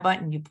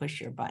button, you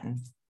push your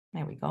button.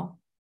 There we go.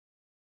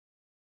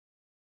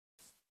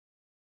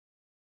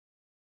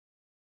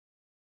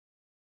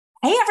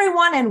 Hey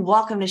everyone, and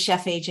welcome to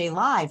Chef AJ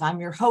Live. I'm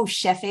your host,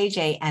 Chef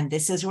AJ, and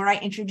this is where I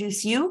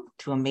introduce you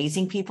to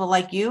amazing people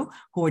like you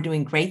who are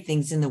doing great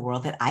things in the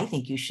world that I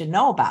think you should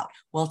know about.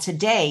 Well,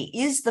 today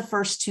is the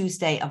first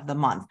Tuesday of the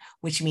month,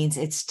 which means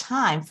it's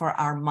time for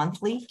our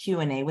monthly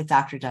Q&A with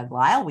Dr. Doug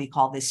Lisle. We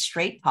call this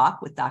Straight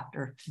Talk with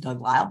Dr.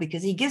 Doug Lisle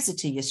because he gives it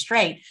to you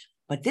straight.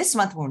 But this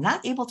month, we're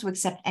not able to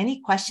accept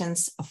any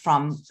questions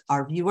from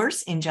our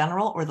viewers in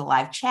general or the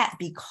live chat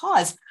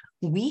because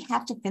we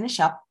have to finish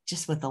up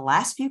just with the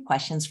last few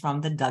questions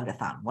from the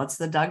Dougathon. What's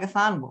the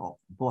Dougathon? Well,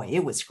 boy,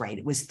 it was great.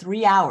 It was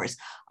 3 hours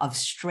of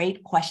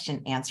straight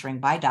question answering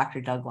by Dr.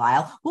 Doug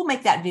Lisle. We'll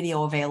make that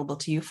video available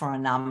to you for a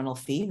nominal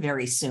fee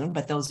very soon,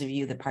 but those of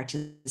you that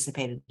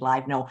participated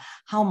live know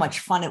how much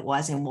fun it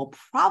was, and we'll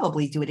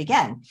probably do it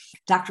again.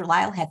 Dr.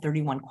 Lisle had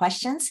 31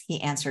 questions.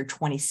 He answered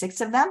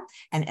 26 of them,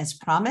 and as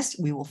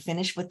promised, we will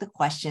finish with the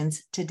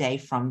questions today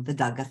from the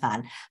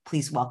Dougathon.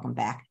 Please welcome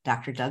back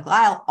Dr. Doug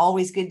Lisle.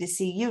 Always good to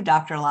see you,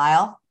 Dr.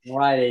 Lisle. All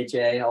right,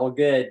 AJ, all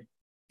good.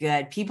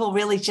 Good. People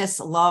really just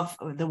love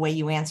the way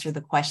you answer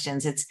the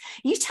questions.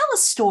 You tell a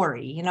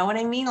story, you know what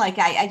I mean? Like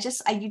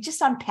you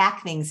just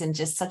unpack things in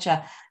just such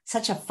a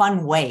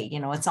fun way. You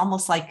know, it's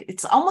almost like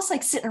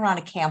sitting around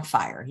a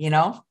campfire, you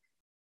know?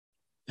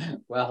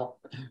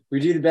 Well, we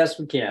do the best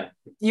we can.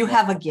 You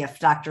have a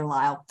gift, Dr.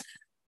 Lisle.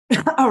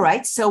 All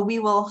right. So we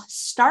will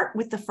start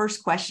with the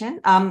first question.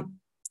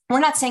 We're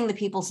not saying the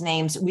people's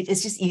names.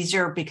 It's just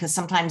easier because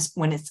sometimes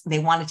when they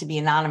want it to be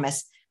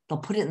anonymous, they'll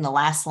put it in the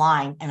last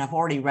line, and I've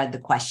already read the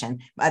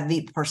question.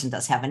 The person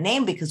does have a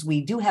name because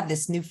we do have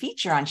this new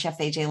feature on Chef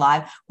AJ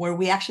Live where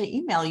we actually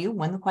email you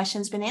when the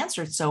question's been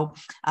answered. So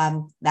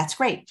that's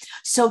great.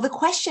 So the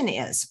question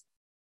is,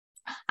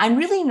 I'm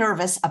really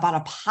nervous about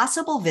a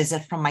possible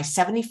visit from my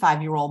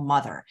 75-year-old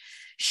mother.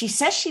 She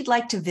says she'd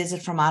like to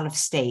visit from out of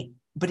state,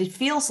 but it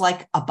feels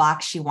like a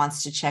box she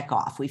wants to check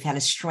off. We've had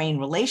a strained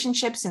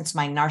relationship since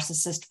my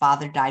narcissist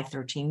father died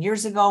 13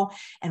 years ago.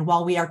 And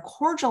while we are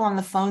cordial on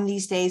the phone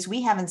these days,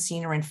 we haven't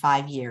seen her in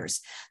 5 years.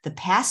 The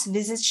past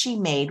visits she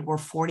made were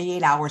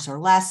 48 hours or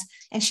less,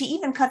 and she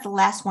even cut the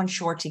last one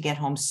short to get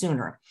home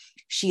sooner.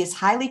 She is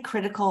highly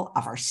critical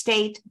of our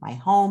state, my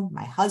home,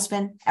 my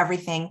husband,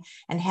 everything,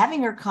 and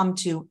having her come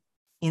to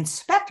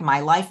inspect my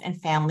life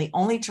and family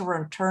only to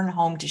return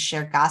home to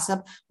share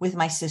gossip with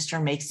my sister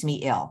makes me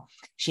ill.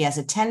 She has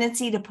a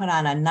tendency to put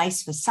on a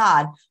nice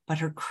facade, but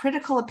her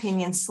critical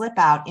opinions slip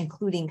out,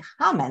 including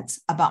comments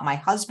about my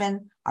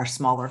husband, our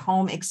smaller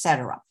home,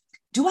 etc.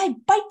 Do I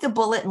bite the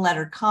bullet and let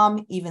her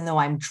come, even though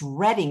I'm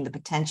dreading the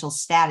potential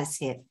status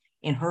hit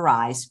in her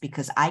eyes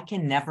because I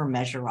can never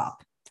measure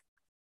up?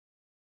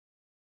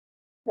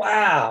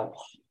 Wow.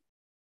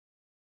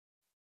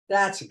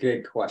 That's a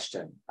good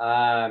question.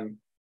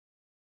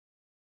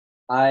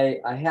 I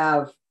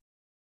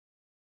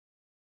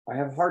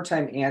have a hard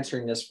time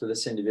answering this for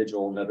this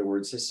individual. In other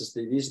words,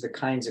 these are the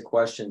kinds of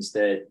questions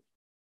that,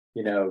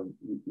 you know,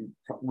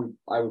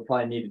 I would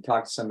probably need to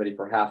talk to somebody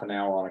for half an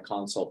hour on a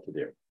consult to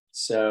do.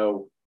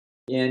 So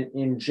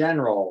in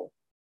general,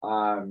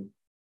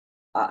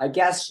 I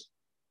guess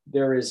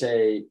there's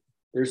an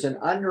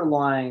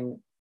underlying,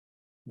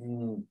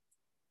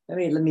 let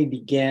me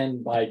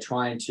begin by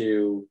trying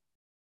to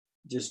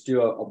just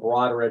do a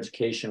broader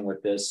education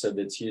with this so that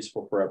it's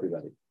useful for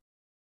everybody.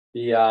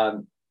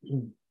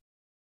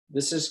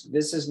 This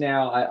is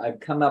now I've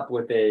come up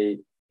with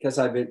because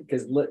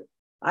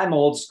I'm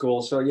old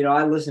school, so you know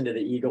I listen to the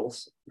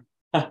Eagles,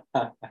 and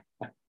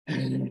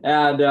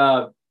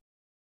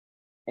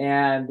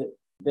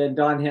then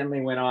Don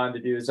Henley went on to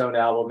do his own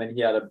album, and he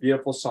had a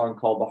beautiful song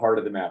called "The Heart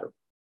of the Matter,"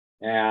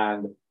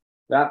 and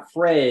that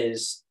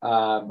phrase,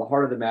 "the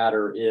heart of the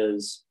matter,"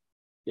 is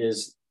you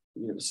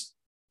know,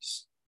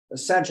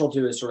 essential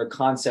to a sort of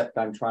concept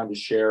I'm trying to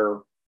share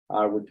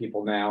with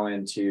people now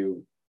and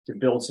to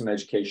build some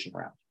education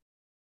around.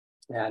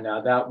 And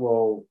that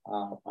will,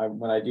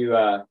 when I do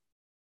a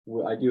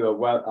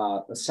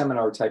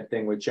seminar type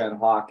thing with Jen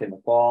Hawk in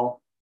the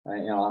fall,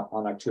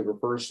 on October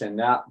 1st, and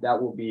that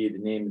will be the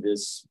name of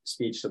this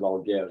speech that I'll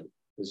give.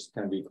 It's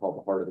going to be called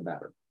 "The Heart of the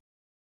Matter."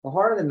 The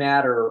heart of the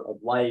matter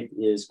of life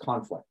is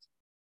conflict,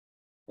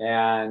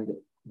 and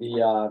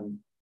we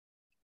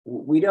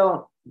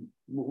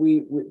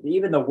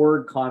even the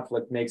word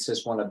conflict makes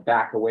us want to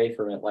back away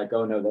from it, like,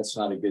 oh no, that's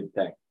not a good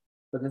thing.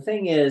 But the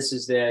thing is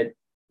that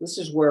this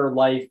is where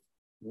life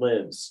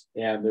lives,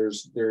 and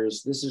this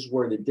is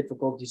where the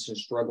difficulties and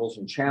struggles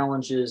and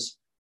challenges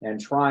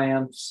and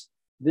triumphs,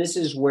 this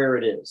is where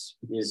it's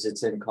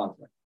in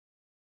conflict.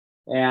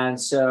 And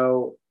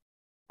so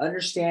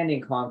understanding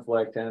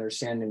conflict and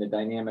understanding the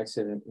dynamics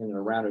in and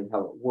around it,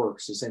 how it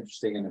works, is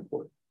interesting and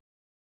important.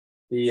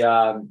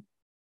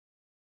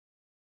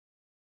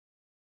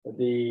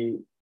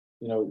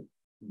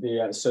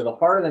 So the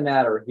heart of the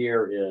matter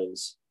here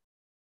is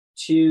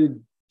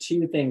two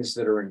things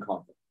that are in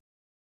conflict.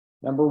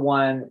 Number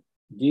one,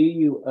 do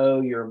you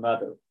owe your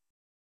mother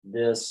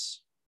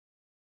this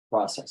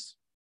process?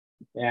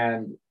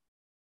 And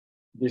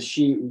does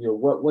she,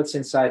 what's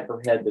inside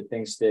her head that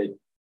thinks that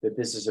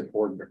this is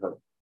important to her?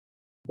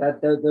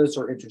 Those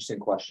are interesting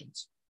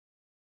questions.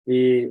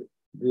 Do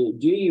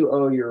you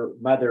owe your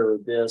mother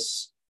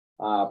this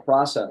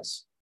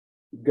process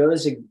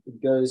goes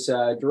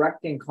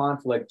direct in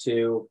conflict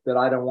to that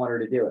I don't want her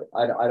to do it.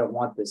 I don't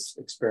want this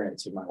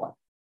experience in my life.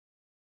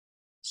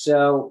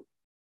 So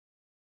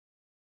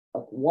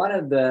one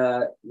of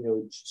the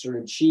sort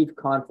of chief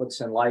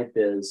conflicts in life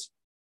is,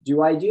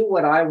 do I do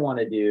what I want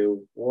to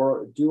do,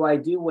 or do I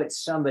do what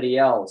somebody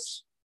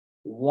else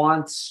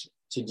wants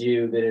to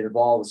do that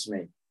involves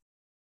me?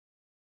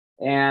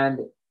 And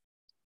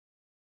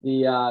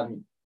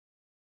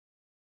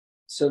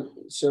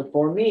so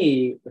for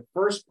me, the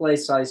first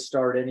place I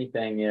start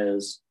anything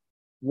is,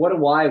 what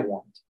do I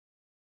want?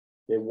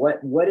 Okay,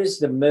 what is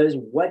the most,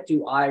 what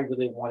do I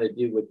really want to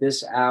do with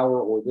this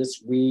hour or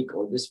this week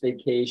or this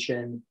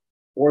vacation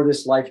or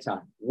this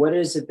lifetime? What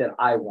is it that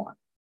I want?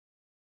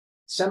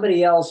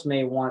 Somebody else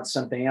may want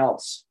something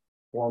else,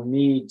 or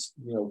me,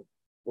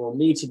 or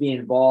me to be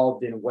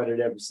involved in what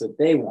it is that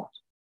they want,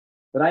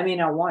 but I may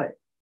not want it.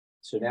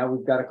 So now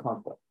we've got a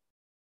conflict.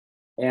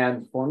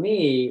 And for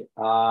me,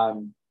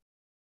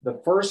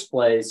 the first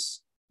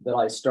place that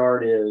I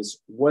start is,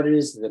 what it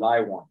is that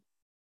I want.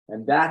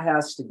 And that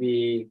has to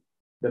be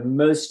the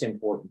most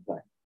important thing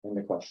in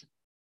the question.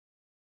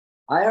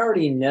 I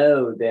already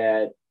know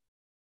that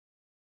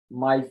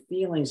my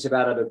feelings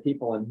about other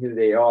people and who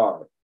they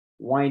are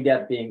wind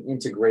up being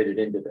integrated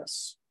into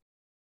this.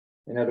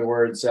 In other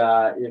words,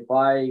 if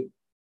I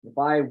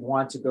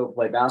want to go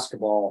play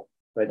basketball,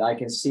 but I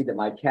can see that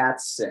my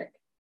cat's sick,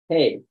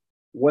 hey,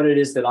 what it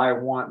is that I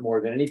want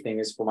more than anything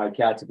is for my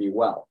cat to be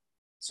well.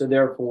 So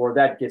therefore,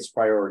 that gets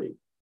priority.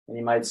 And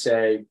you might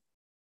say,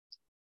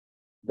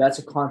 that's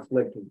a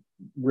conflict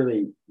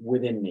really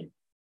within me.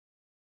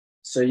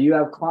 So you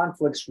have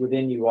conflicts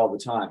within you all the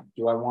time.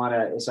 Do I want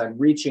to, as I'm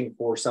reaching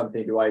for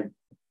something, do I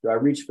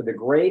reach for the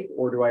grape,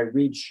 or do I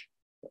reach,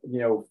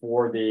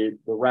 for the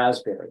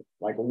raspberry?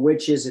 Like,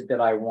 which is it that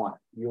I want?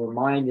 Your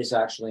mind is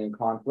actually in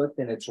conflict,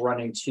 and it's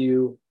running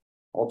two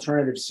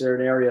alternative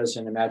scenarios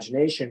in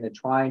imagination and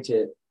trying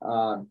to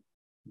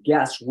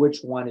guess which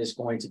one is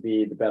going to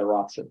be the better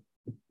option.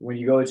 When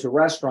you go to a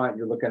restaurant,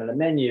 you're looking at a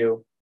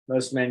menu.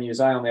 Most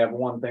menus, I only have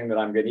one thing that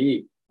I'm going to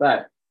eat,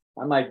 but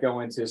I might go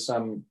into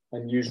some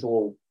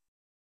unusual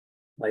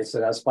place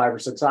that has 5 or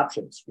 6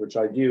 options, which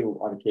I do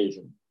on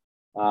occasion.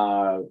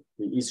 The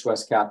East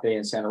West Cafe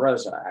in Santa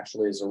Rosa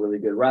actually is a really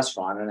good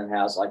restaurant, and it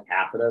has like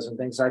half a dozen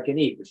things I can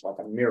eat, which is like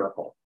a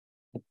miracle.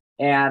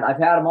 And I've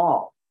had them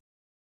all.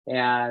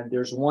 And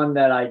there's one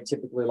that I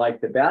typically like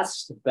the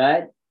best,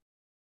 but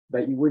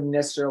you wouldn't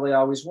necessarily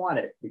always want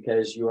it,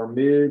 because your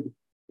mood,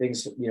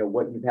 things,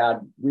 what you've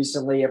had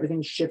recently,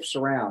 everything shifts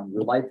around.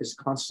 Your life is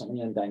constantly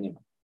in dynamic.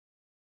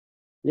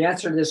 The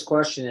answer to this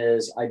question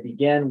is, I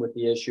begin with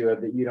the issue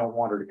of that you don't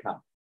want her to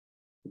come.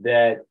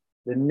 That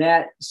the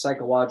net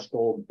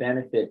psychological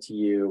benefit to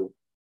you,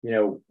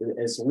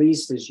 as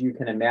least as you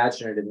can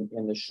imagine it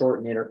in the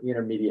short and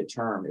intermediate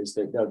term, is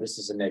that, no, this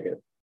is a negative.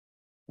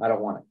 I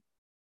don't want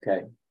it.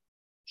 Okay.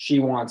 She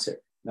wants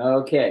it.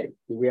 Okay.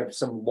 Do we have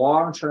some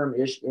long-term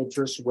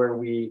interest where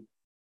we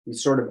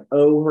sort of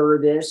owe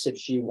her this if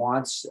she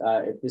wants,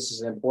 if this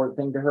is an important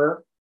thing to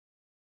her?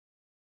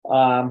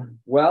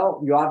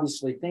 Well, you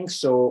obviously think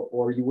so,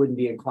 or you wouldn't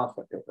be in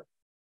conflict with her.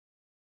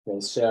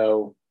 Okay,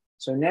 so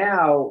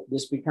now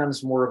this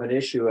becomes more of an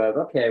issue of,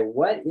 okay,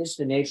 what is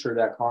the nature of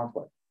that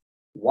conflict?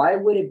 Why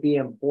would it be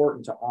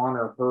important to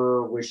honor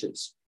her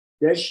wishes?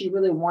 Does she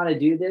really want to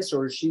do this,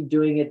 or is she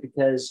doing it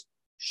because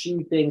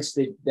she thinks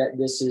that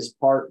this is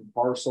part and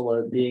parcel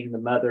of being the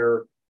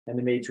mother and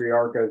the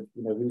matriarch of,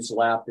 who's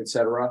left, et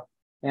cetera?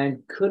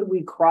 And could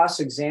we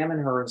cross-examine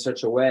her in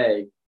such a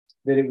way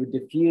that it would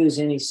diffuse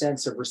any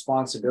sense of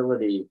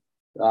responsibility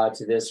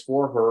to this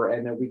for her,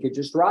 and that we could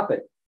just drop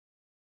it?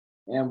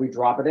 And we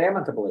drop it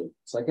amicably.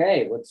 It's like,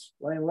 hey,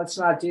 let's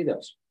not do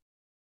this.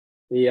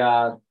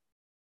 The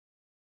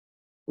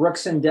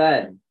Brooks and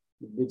Dunn,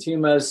 the two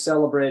most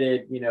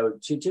celebrated,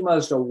 two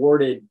most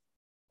awarded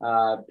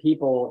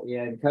people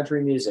in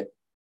country music,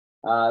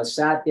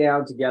 sat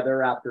down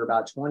together after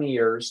about 20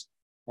 years,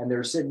 and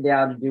they're sitting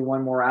down to do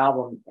one more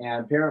album.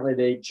 And apparently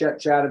they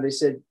chatted. They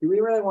said, do we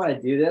really want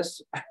to do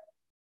this?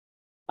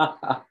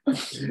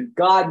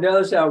 God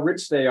knows how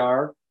rich they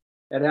are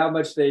and how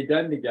much they've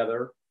done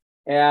together.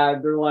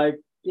 And they're like,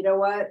 you know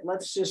what?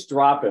 Let's just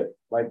drop it.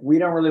 Like, we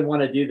don't really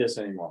want to do this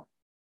anymore.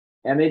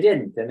 And they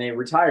didn't. And they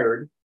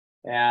retired.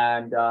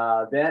 And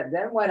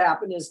then what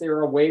happened is they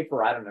were away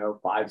for, I don't know,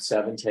 5,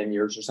 7, 10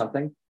 years or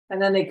something. And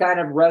then they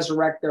kind of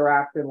resurrect their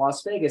act in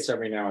Las Vegas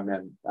every now and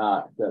then,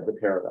 the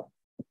pair of them.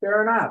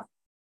 Fair enough.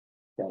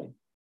 Okay.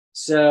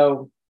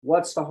 So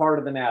what's the heart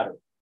of the matter?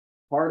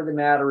 Heart of the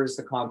matter is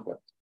the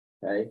conflict.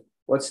 Okay.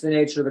 What's the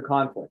nature of the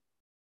conflict?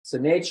 It's the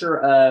nature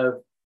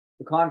of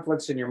the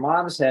conflicts in your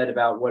mom's head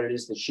about what it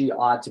is that she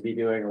ought to be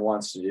doing or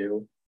wants to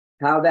do,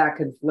 how that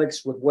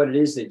conflicts with what it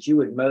is that you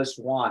would most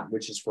want,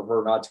 which is for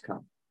her not to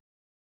come.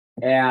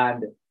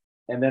 And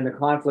and then the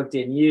conflict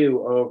in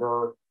you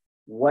over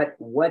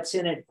what's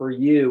in it for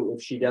you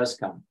if she does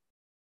come.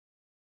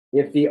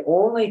 If the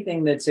only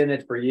thing that's in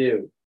it for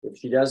you, if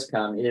she does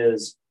come,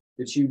 is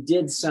that you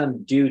did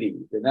some duty,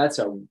 then that's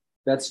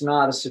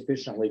not a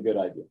sufficiently good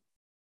idea,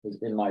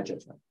 in my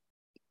judgment.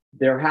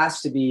 There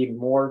has to be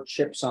more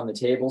chips on the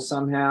table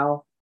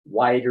somehow,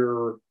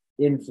 wider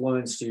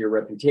influence to your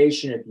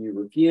reputation if you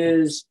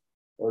refuse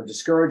or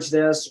discourage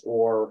this,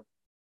 or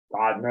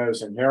God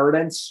knows,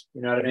 inheritance.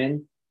 You know what I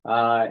mean?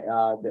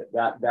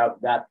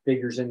 That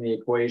figures in the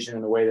equation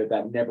in a way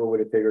that never would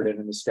have figured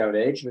in the Stone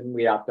Age, and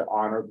we have to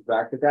honor the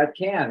fact that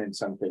can in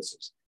some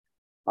cases.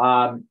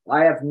 I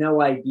have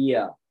no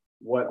idea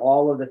what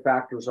all of the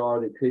factors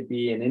are that could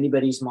be in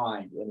anybody's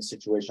mind in a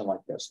situation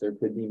like this. There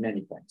could be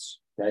many things.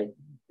 Okay,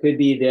 could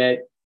be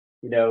that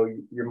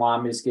your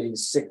mom is getting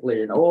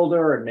sickly and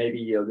older, and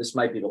maybe this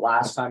might be the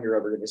last time you're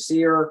ever going to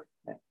see her.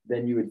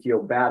 Then you would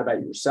feel bad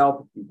about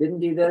yourself if you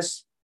didn't do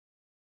this.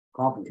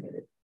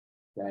 Complicated.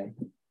 Okay.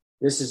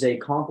 This is a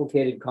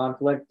complicated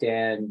conflict,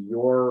 and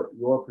your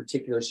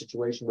particular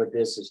situation with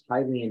this is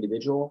highly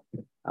individual.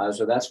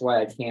 So that's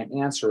why I can't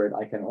answer it.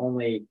 I can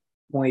only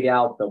point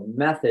out the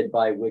method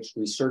by which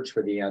we search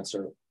for the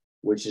answer,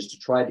 which is to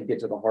try to get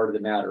to the heart of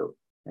the matter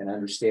and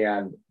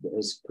understand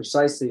as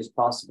precisely as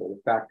possible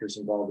the factors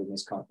involved in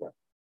this conflict.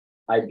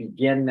 I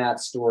begin that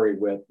story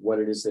with what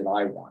it is that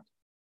I want.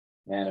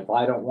 And if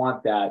I don't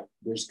want that,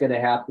 there's going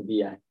to have to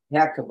be a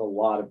heck of a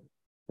lot of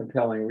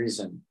compelling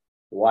reason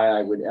why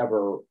I would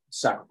ever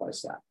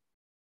sacrifice that.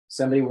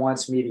 Somebody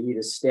wants me to eat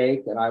a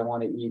steak and I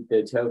want to eat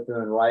the tofu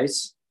and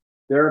rice.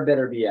 There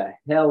better be a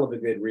hell of a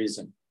good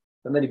reason.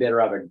 Somebody better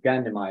have a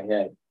gun to my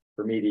head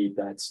for me to eat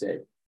that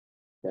steak.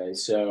 Okay,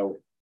 so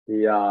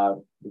we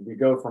go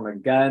from a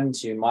gun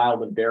to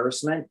mild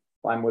embarrassment.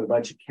 If I'm with a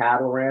bunch of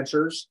cattle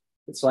ranchers,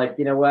 it's like,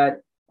 you know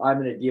what?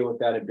 I'm going to deal with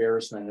that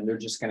embarrassment, and they're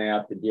just going to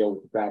have to deal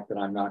with the fact that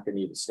I'm not going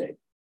to eat a steak.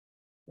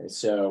 Okay,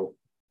 so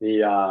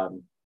we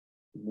in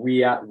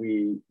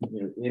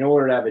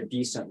order to have a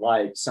decent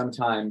life,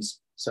 sometimes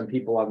some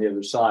people on the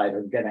other side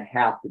are going to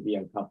have to be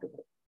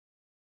uncomfortable,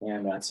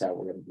 and that's how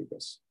we're going to do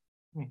this.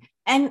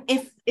 And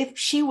if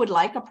she would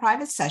like a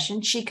private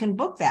session, she can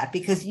book that,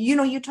 because,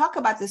 you talk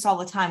about this all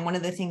the time. One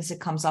of the things that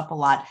comes up a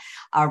lot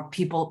are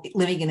people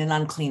living in an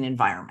unclean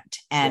environment.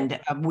 And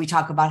we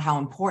talk about how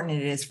important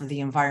it is for the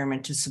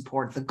environment to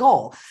support the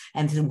goal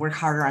and to work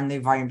harder on the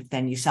environment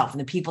than yourself.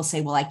 And the people say,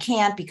 well, I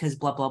can't because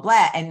blah, blah,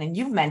 blah. And then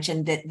you've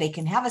mentioned that they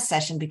can have a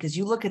session because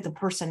you look at the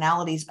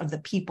personalities of the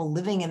people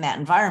living in that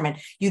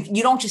environment.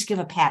 You don't just give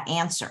a pat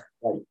answer,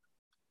 right?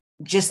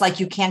 Just like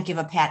you can't give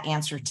a pat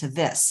answer to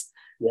this.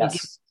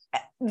 Yes.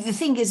 The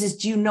thing is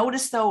do you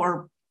notice, though,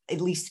 or at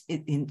least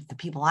in the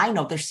people I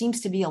know, there seems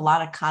to be a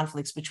lot of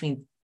conflicts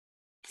between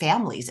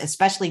families,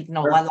 especially,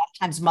 a lot of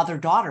times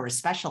mother-daughter,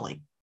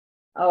 especially.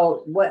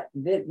 Oh,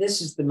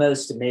 this is the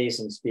most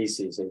amazing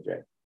species,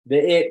 AJ.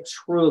 It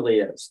truly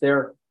is.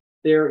 There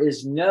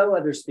is no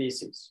other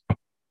species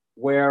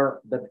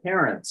where the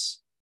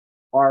parents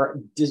are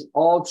just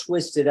all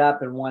twisted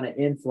up and want to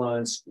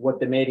influence what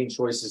the mating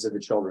choices of the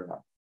children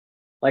are.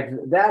 Like,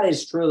 that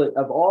is truly,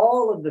 of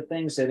all of the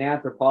things that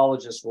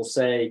anthropologists will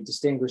say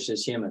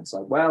distinguishes humans,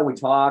 like, well, we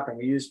talk and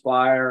we use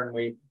fire and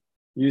we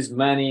use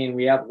money and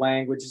we have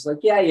language. It's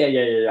like,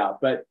 yeah.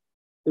 But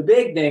the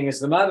big thing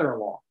is the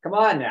mother-in-law. Come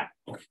on now.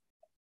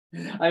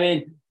 I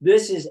mean,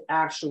 this is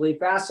actually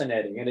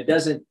fascinating. And it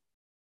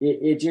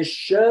just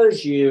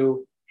shows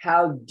you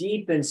how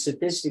deep and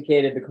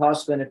sophisticated the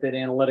cost-benefit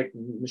analytic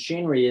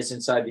machinery is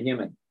inside the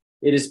human.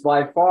 It is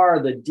by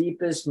far the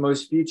deepest,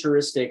 most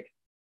futuristic,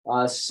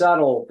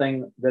 subtle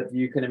thing that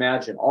you can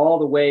imagine, all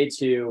the way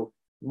to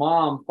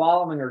mom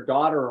following her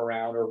daughter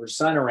around or her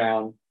son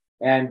around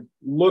and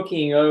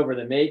looking over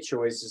the mate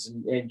choices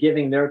and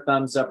giving their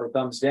thumbs up or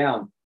thumbs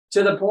down,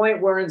 to the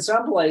point where in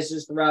some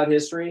places throughout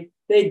history,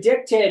 they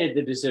dictated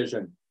the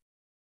decision.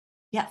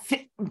 Yeah.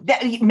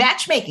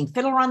 Matchmaking,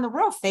 Fiddler on the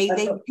Roof.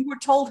 You were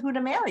told who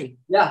to marry.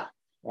 Yeah.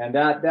 And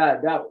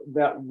that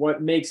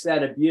what makes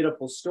that a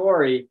beautiful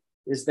story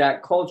is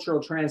that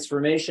cultural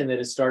transformation that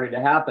is starting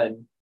to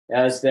happen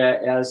as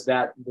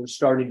that they're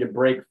starting to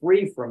break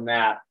free from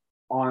that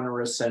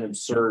onerous and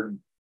absurd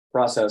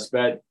process.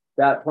 But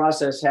that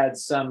process had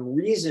some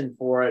reason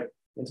for it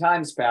in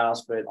times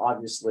past, but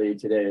obviously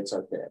today it's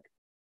archaic.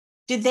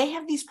 Did they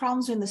have these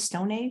problems in the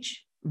Stone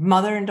Age,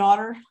 mother and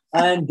daughter?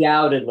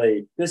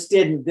 Undoubtedly. This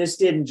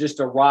didn't just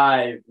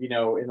arrive, in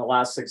the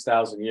last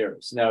 6,000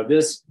 years. No,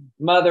 this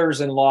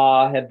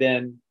mothers-in-law have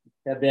been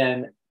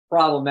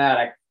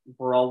problematic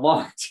for a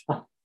long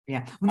time.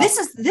 Yeah.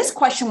 This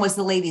question was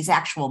the lady's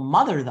actual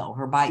mother, though.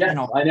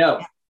 Yes, I know.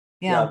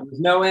 Yeah.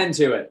 There's no end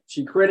to it.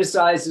 She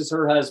criticizes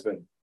her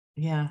husband.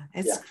 Yeah.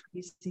 It's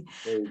crazy.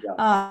 There you go.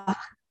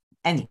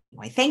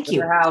 Anyway, thank you.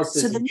 Your house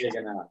isn't big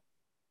enough.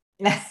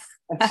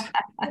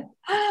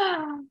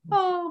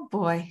 Oh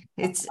boy.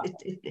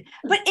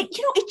 But it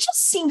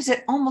just seems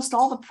that almost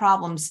all the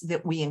problems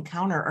that we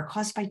encounter are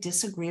caused by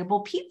disagreeable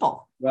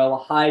people. Well, a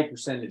high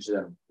percentage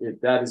of them.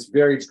 That is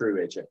very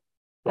true, AJ.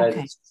 That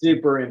is a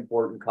super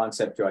important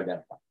concept to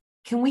identify.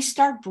 Can we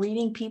start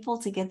breeding people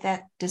to get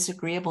that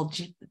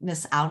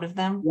disagreeableness out of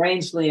them?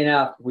 Strangely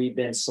enough, we've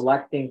been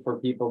selecting for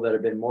people that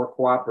have been more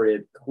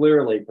cooperative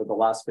clearly for the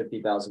last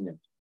 50,000 years.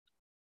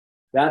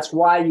 That's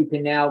why you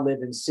can now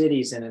live in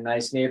cities and in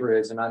nice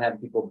neighborhoods and not have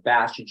people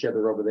bash each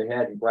other over the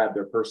head and grab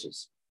their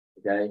purses.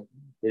 Okay.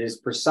 It is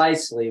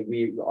precisely,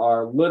 we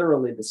are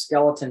literally, the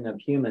skeleton of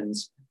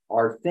humans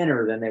are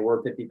thinner than they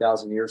were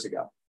 50,000 years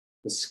ago.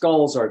 The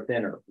skulls are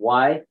thinner.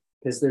 Why?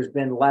 Because there's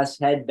been less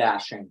head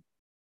bashing.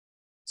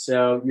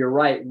 So you're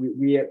right.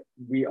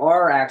 We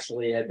are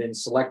actually have been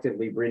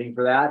selectively breeding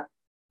for that,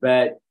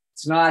 but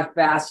it's not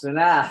fast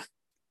enough.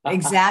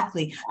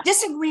 Exactly.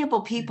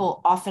 Disagreeable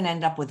people often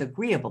end up with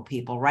agreeable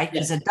people, right?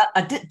 Because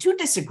Yes. two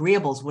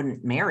disagreeables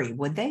wouldn't marry,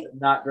 would they?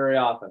 Not very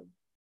often.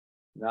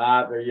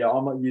 Not very.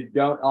 You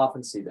don't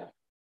often see that.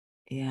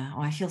 Yeah.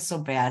 Oh, I feel so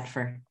bad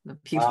for the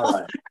people. All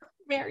right.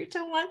 Married to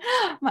one.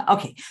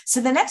 Okay,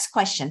 so the next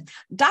question,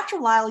 Dr.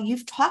 Lisle,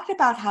 you've talked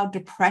about how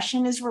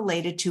depression is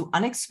related to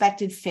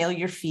unexpected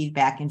failure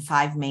feedback in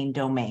 5 main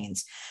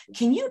domains.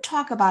 Can you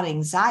talk about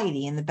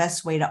anxiety and the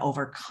best way to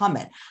overcome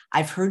it?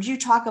 I've heard you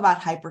talk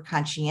about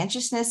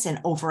hyperconscientiousness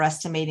and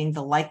overestimating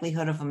the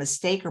likelihood of a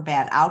mistake or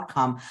bad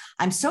outcome.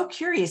 I'm so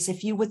curious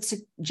if you would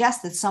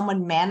suggest that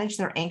someone manage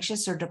their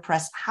anxious or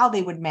depressed, how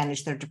they would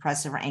manage their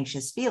depressive or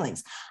anxious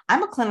feelings.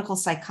 I'm a clinical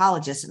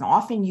psychologist and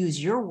often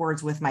use your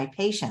words with my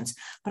patients,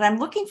 but I'm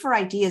looking for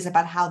ideas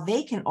about how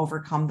they can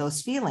overcome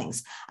those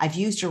feelings. I've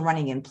used your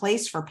running in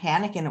place for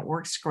panic and it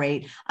works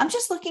great. I'm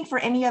just looking for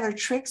any other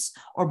tricks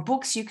or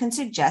books you can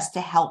suggest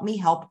to help me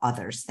help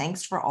others.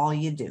 Thanks for all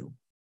you do.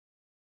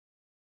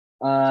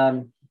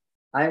 I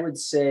would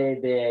say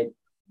that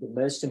the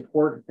most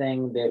important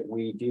thing that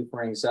we do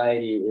for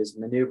anxiety is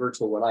maneuver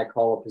to what I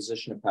call a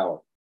position of power.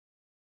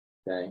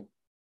 Okay.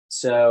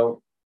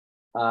 So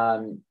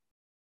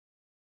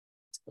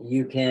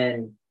you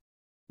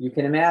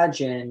can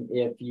imagine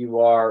if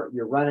you're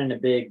running a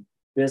big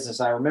business.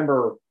 I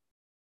remember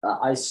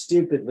I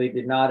stupidly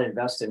did not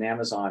invest in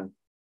Amazon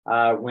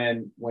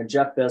when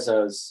Jeff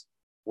Bezos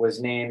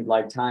was named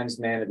like Times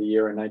Man of the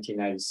Year in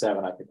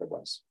 1997, I think it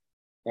was.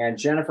 And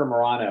Jennifer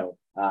Morano,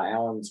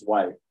 Alan's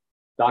wife,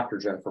 Dr.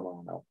 Jennifer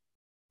Morano,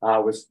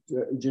 was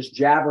just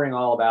jabbering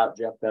all about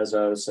Jeff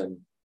Bezos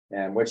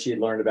and what she had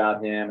learned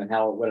about him and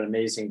what an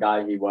amazing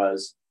guy he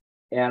was.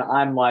 And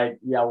I'm like,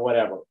 yeah,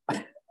 whatever.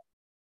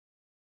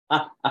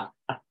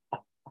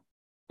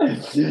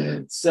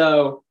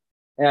 So,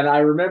 and I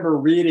remember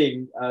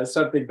reading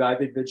something that I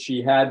think that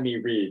she had me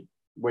read,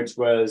 which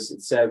was,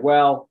 it said,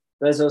 well,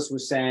 Bezos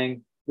was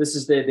saying,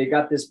 they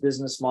got this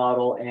business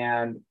model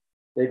and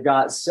they've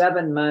got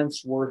 7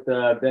 months worth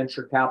of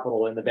venture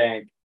capital in the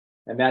bank,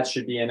 and that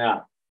should be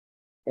enough.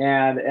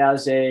 And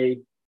as a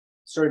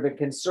sort of a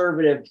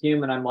conservative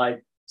human, I'm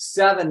like,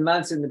 7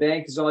 months in the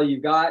bank is all you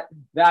got?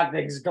 That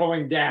thing's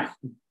going down.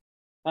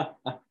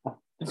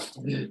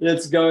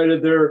 It's going to,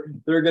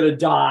 they're going to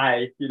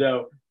die,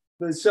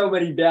 There's so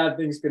many bad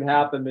things can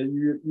happen that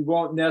you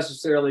won't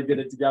necessarily get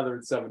it together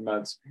in 7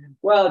 months.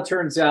 Well, it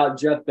turns out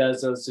Jeff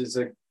Bezos is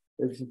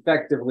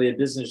effectively a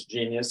business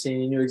genius, and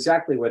he knew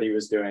exactly what he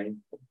was doing.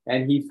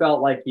 And he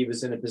felt like he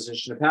was in a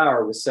position of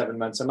power with 7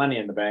 months of money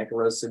in the bank,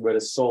 or else he would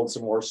have sold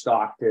some more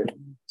stock to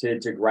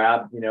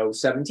grab,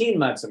 17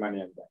 months of money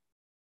in the bank.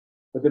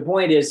 But the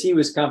point is, he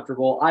was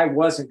comfortable. I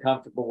wasn't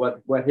comfortable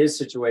with what his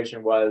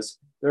situation was.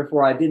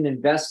 Therefore, I didn't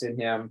invest in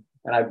him,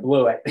 and I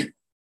blew it.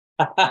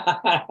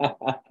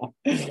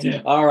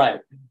 All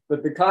right.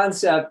 But the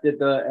concept at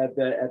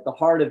the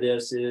heart of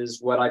this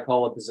is what I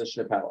call a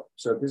position of power.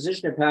 So a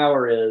position of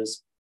power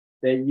is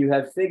that you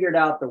have figured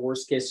out the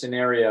worst case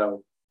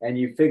scenario and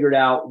you figured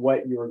out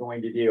what you were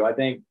going to do. I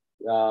think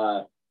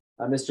Mr.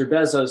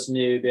 Bezos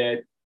knew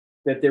that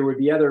there would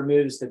be other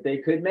moves that they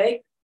could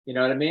make, you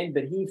know what I mean?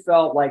 But he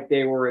felt like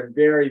they were in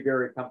very,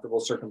 very comfortable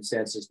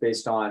circumstances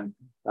based on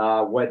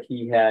what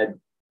he had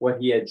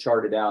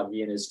charted out.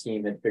 He and his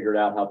team had figured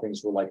out how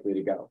things were likely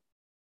to go.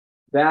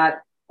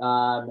 That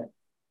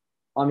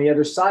on the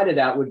other side of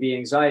that would be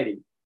anxiety,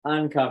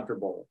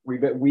 uncomfortable.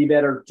 We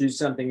better do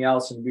something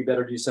else, and we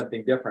better do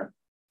something different.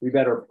 We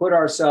better put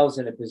ourselves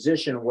in a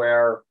position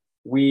where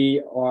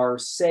we are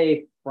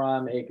safe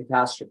from a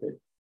catastrophe.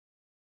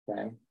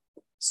 Okay,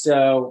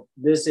 so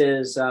this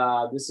is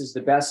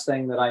the best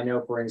thing that I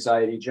know for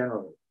anxiety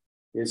generally,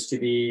 is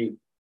to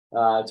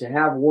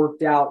have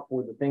worked out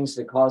for the things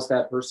that cause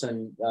that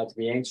person to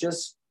be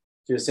anxious,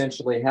 to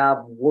essentially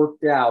have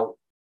worked out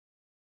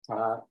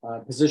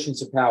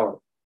positions of power.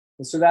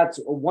 And so that's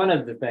one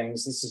of the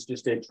things. This is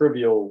just a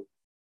trivial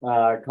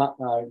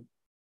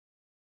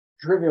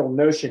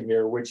notion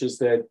here, which is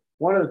that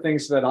one of the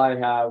things that I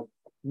have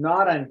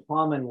not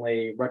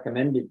uncommonly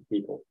recommended to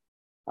people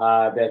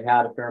that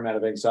had a fair amount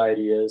of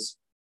anxiety is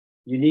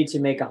you need to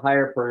make a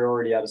higher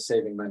priority out of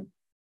saving money.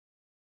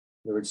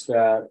 In other words,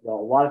 a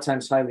lot of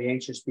times highly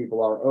anxious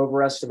people are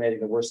overestimating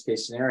the worst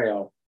case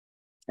scenario.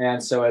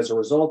 And so as a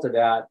result of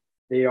that,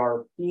 they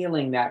are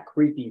feeling that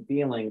creepy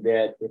feeling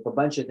that if a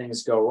bunch of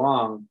things go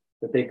wrong,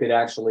 that they could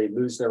actually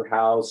lose their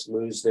house,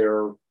 lose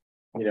their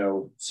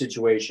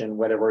situation,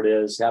 whatever it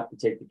is, have to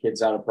take the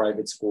kids out of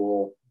private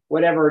school,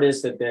 whatever it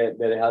is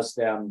that has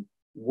them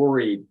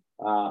worried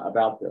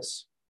about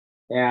this.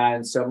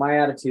 And so my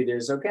attitude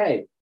is,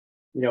 okay,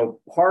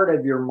 part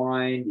of your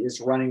mind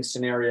is running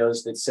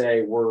scenarios that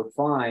say we're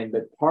fine,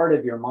 but part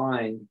of your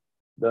mind,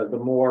 the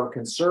more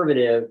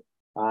conservative,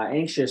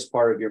 anxious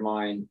part of your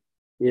mind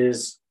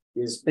is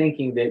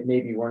thinking that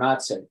maybe we're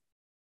not safe.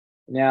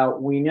 Now,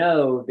 we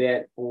know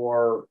that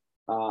for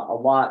a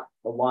lot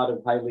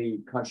of highly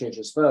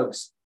conscientious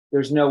folks,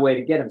 there's no way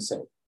to get them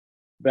safe.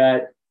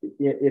 But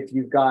if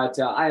you've got,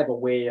 I have a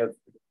way of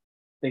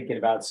thinking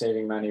about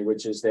saving money,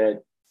 which is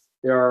that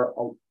there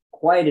are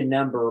quite a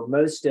number,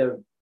 most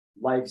of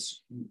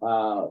life's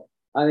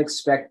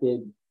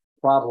unexpected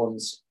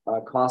problems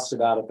cost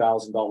about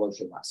 $1,000 or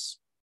less.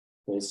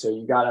 Okay, so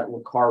you got a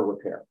car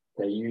repair.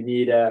 Okay, you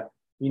need a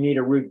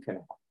root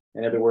canal.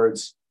 In other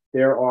words,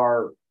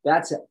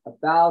 that's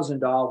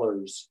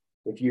 $1,000.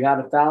 If you have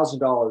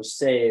 $1,000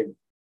 saved,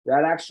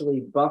 that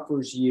actually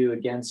buffers you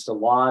against a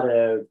lot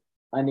of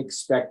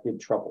unexpected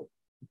trouble.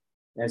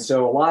 And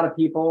so a lot of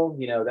people,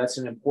 that's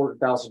an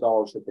important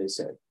 $1,000 that they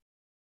save.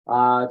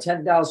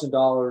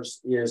 $10,000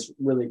 is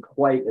really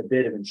quite a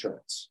bit of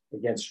insurance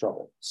against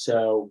trouble.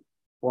 So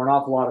for an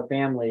awful lot of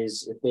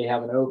families, if they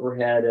have an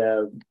overhead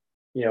of,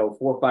 $4,000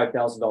 or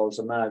 $5,000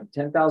 a month,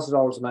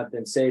 $10,000 a month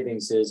in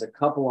savings is a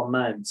couple of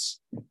months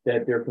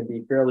that there can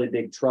be fairly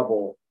big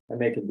trouble and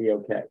they can be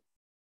okay.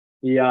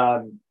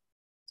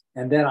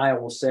 And then I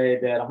will say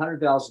that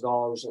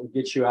 $100,000 will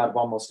get you out of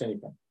almost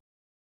anything.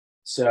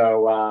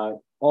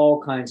 So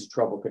all kinds of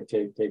trouble could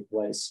take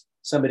place.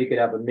 Somebody could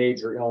have a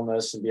major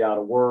illness and be out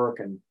of work,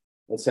 and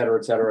et cetera,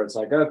 et cetera. It's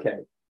like, okay,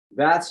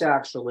 that's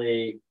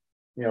actually,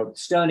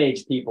 Stone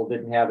Age people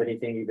didn't have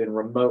anything even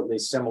remotely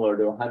similar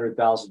to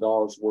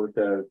 $100,000 worth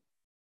of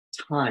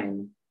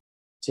time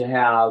to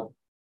have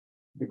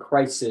the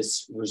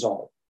crisis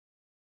resolved.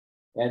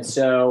 And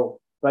so,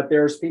 but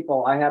there's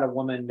people, I had a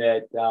woman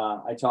that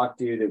I talked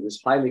to that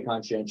was highly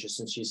conscientious,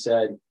 and she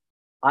said,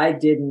 I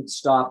didn't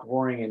stop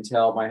worrying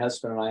until my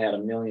husband and I had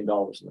 $1 million in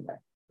the bank.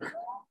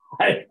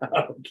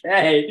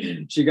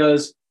 Okay. She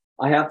goes,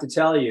 I have to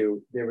tell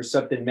you, there was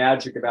something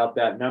magic about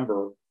that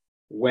number.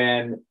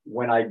 When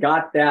I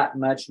got that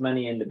much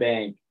money in the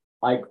bank,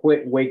 I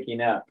quit waking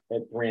up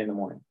at 3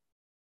 a.m.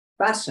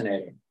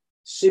 Fascinating,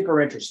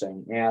 super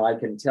interesting. And I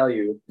can tell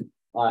you,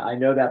 I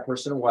know that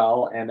person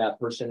well, and that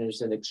person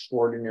is an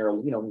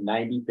extraordinarily,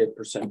 95th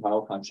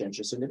percentile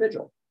conscientious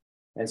individual.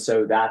 And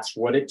so that's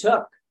what it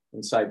took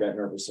inside that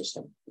nervous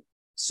system.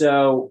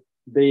 So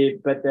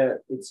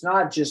it's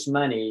not just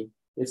money.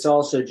 It's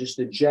also just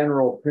a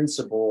general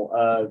principle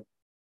of,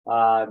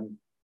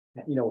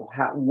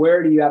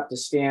 where do you have to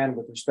stand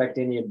with respect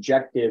to any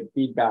objective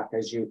feedback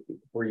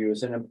for you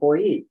as an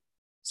employee?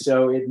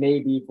 So it may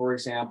be, for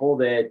example,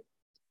 that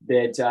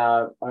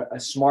a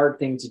smart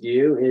thing to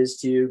do is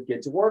to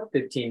get to work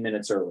 15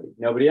 minutes early.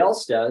 Nobody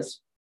else does.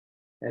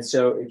 And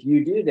so if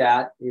you do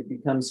that, it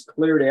becomes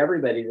clear to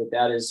everybody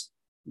that is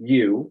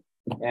you.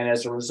 And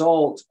as a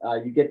result,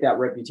 you get that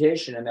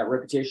reputation, and that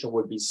reputation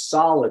would be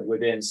solid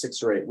within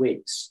 6 or 8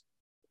 weeks.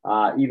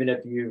 Even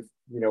if you've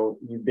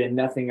been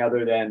nothing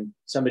other than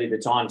somebody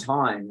that's on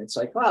time, it's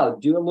like, wow,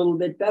 do a little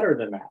bit better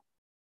than that.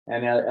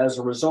 And as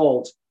a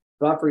result,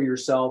 buffer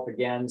yourself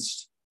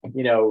against,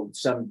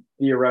 some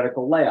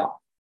theoretical layoff.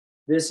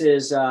 That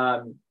is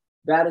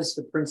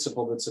the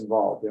principle that's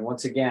involved. And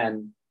once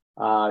again,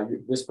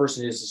 this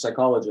person is a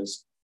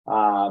psychologist.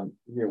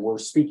 We're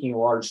speaking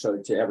large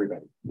to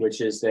everybody,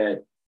 which is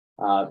that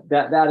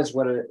is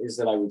what it is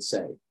that I would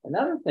say.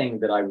 Another thing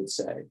that I would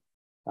say,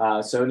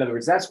 so in other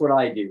words, that's what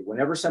I do.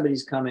 Whenever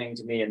somebody's coming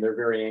to me and they're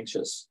very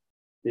anxious,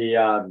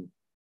 if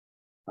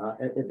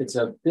it's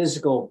a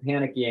physical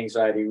panicky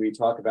anxiety, we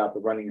talk about the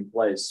running in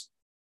place.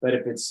 But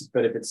if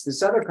it's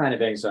this other kind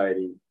of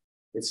anxiety,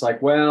 it's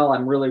like, well,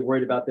 I'm really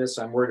worried about this,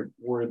 I'm worried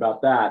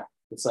about that.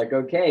 It's like,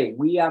 okay,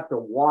 we have to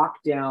walk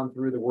down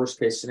through the worst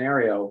case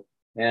scenario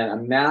and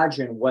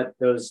imagine what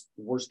those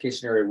worst case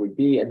scenario would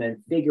be, and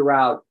then figure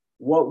out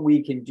what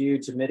we can do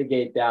to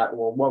mitigate that,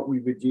 or what we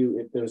would do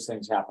if those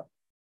things happen.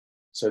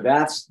 So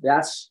that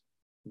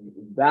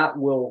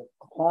will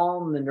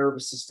calm the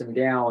nervous system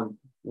down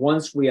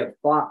once we have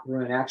thought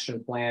through an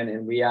action plan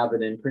and we have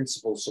an in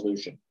principle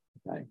solution.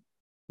 Okay.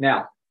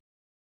 Now,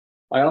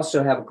 I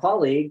also have a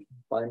colleague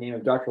by the name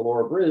of Dr.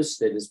 Laura Bruce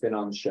that has been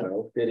on the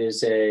show that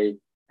is an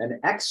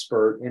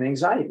expert in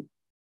anxiety.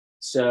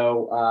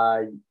 So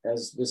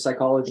as the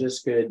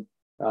psychologist could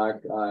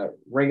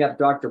ring up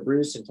Dr.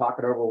 Bruce and talk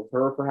it over with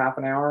her for half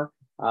an hour,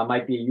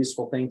 might be a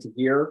useful thing to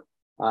hear.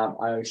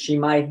 She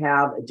might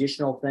have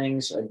additional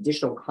things,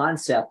 additional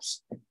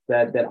concepts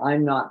that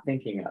I'm not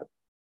thinking of.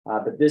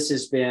 But this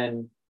has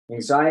been,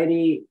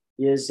 anxiety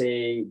is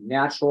a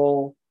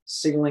natural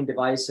signaling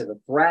device of a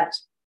threat.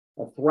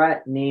 A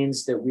threat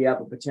means that we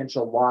have a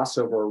potential loss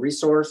over a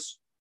resource.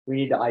 We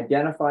need to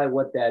identify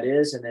what that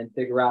is and then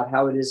figure out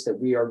how it is that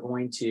we are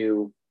going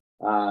to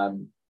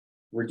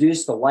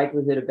reduce the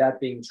likelihood of that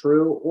being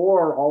true,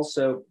 or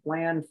also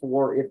plan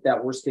for, if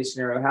that worst case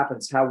scenario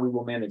happens, how we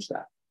will manage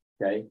that.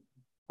 Okay.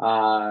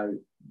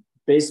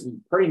 Basically,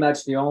 pretty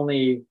much the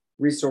only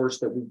resource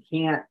that we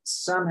can't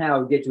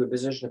somehow get to a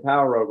position of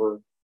power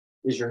over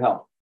is your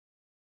health.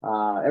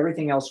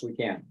 Everything else we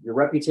can. Your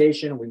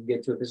reputation, we can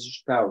get to a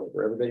position of power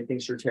over. Everybody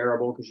thinks you're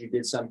terrible because you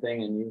did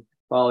something and you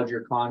followed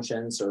your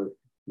conscience, or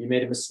you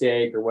made a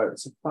mistake or whatever.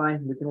 So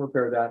fine, we can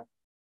repair that.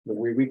 But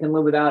we can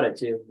live without it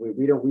too.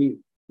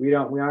 We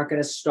aren't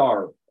going to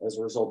starve as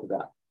a result of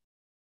that.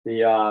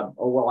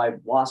 I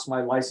lost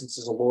my license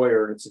as a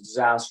lawyer and it's a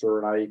disaster,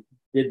 and I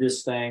did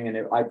this thing and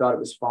I thought it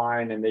was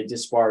fine and they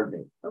disbarred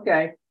me.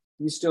 Okay,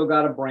 you still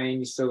got a brain,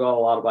 you still got a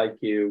lot of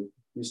IQ,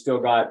 you still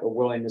got a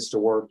willingness to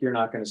work. You're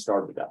not going to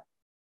starve to death.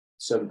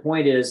 So the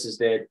point is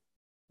that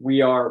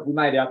we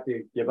might have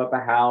to give up a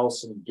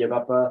house and give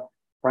up a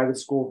private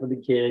school for the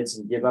kids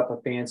and give up a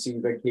fancy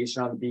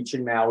vacation on the beach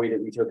in Maui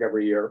that we took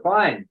every year.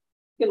 Fine,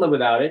 you can live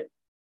without it.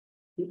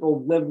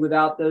 People live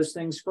without those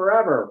things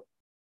forever.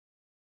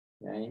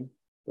 Okay.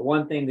 The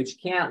one thing that you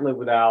can't live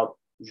without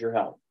is your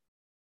health.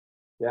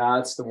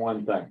 That's the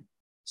one thing.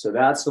 So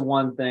that's the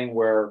one thing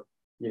where,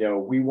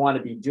 we want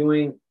to be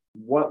doing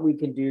what we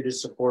can do to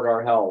support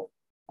our health.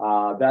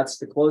 That's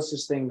the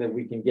closest thing that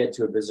we can get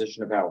to a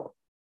position of power.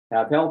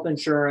 Have health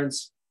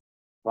insurance,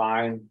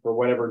 fine, for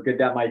whatever good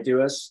that might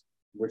do us,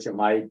 which it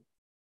might.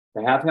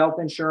 To have health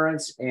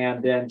insurance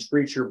and then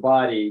treat your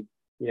body,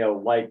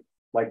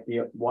 like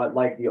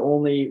the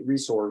only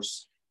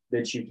resource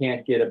that you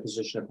can't get a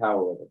position of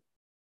power over.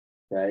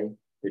 Okay,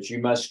 that you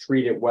must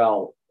treat it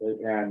well,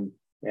 and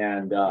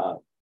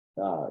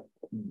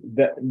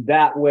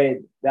that way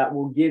that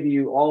will give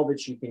you all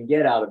that you can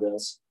get out of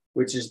this,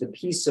 which is the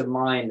peace of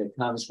mind that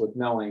comes with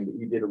knowing that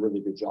you did a really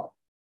good job,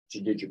 that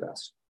you did your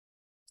best.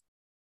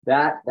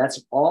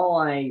 That's all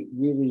I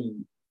really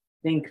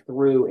think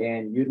through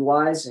and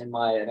utilize in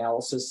my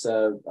analysis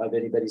of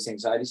anybody's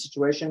anxiety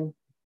situation.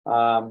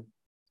 I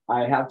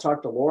have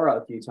talked to Laura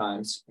a few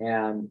times,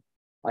 and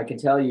I can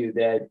tell you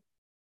that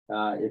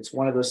it's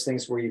one of those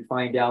things where you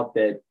find out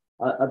that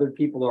other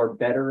people are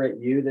better at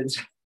you than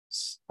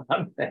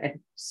some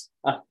things.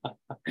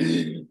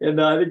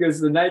 And I think it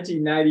was the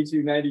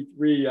 1992-93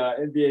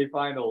 NBA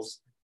Finals.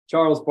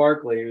 Charles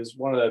Barkley, who's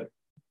one of the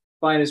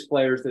finest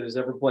players that has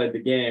ever played the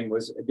game,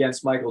 was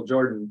against Michael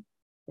Jordan.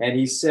 And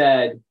he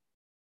said,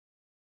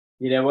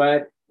 you know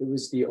what? It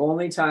was the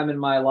only time in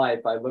my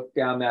life I looked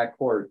down that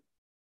court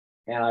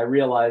and I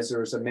realized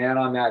there was a man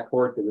on that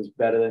court that was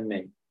better than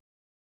me.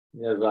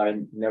 Because I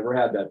never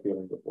had that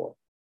feeling before.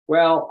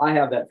 Well, I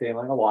have that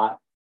feeling a lot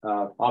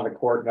on the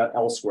court, not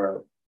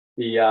elsewhere.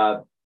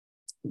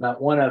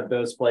 One of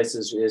those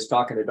places is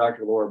talking to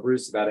Dr. Laura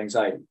Bruce about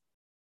anxiety.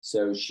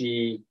 So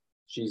she's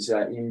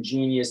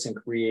ingenious and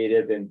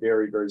creative and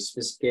very, very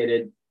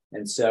sophisticated.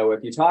 And so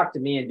if you talk to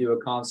me and do a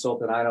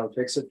consult and I don't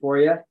fix it for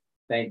you,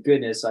 thank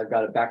goodness I've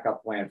got a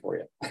backup plan for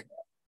you.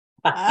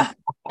 I've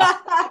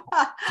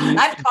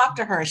talked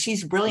to her.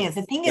 She's brilliant.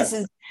 The thing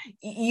is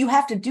you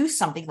have to do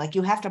something, like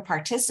you have to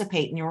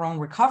participate in your own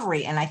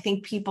recovery. And I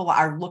think people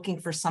are looking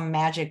for some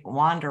magic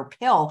wand or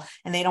pill,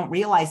 and they don't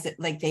realize that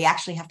they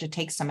actually have to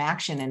take some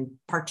action and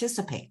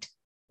participate.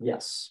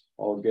 Yes.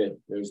 All good.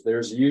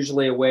 There's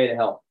usually a way to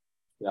help.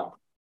 Yeah.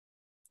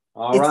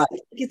 All right.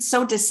 It's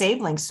so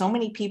disabling. So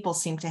many people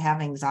seem to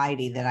have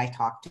anxiety that I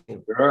talk to.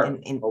 Sure.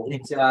 We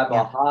have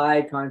a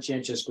high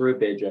conscientious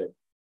group, AJ.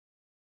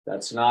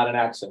 That's not an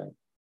accident.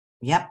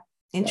 Yep.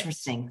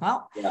 Interesting.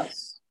 Well,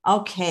 yes.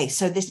 Okay.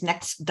 So this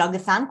next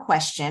Doug-a-thon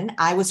question,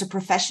 I was a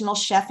professional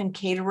chef and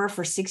caterer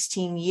for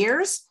 16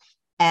 years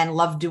and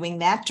loved doing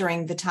that.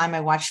 During the time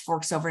I watched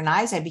Forks Over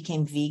Knives, I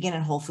became vegan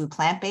and whole food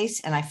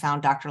plant-based, and I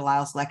found Dr.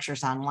 Lisle's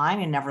lectures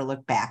online and never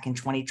looked back. In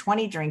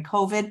 2020, during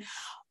COVID,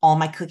 all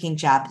my cooking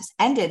jobs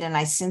ended, and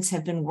I since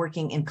have been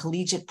working in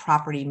collegiate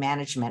property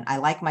management. I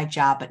like my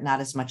job, but not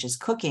as much as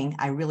cooking.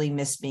 I really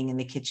miss being in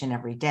the kitchen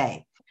every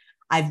day.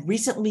 I've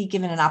recently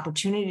given an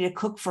opportunity to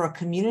cook for a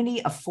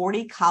community of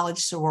 40 college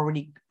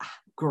sorority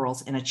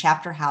girls in a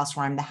chapter house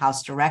where I'm the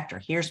house director.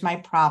 Here's my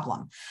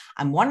problem.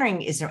 I'm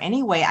wondering, is there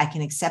any way I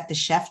can accept the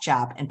chef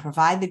job and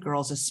provide the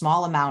girls a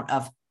small amount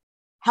of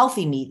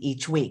healthy meat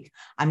each week?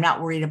 I'm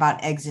not worried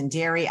about eggs and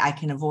dairy. I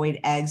can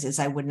avoid eggs as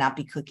I would not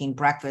be cooking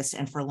breakfast.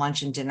 And for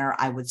lunch and dinner,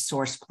 I would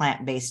source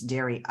plant-based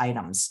dairy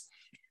items.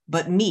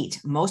 But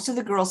meat, most of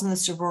the girls in the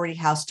sorority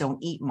house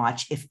don't eat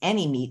much, if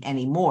any meat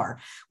anymore,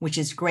 which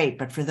is great.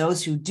 But for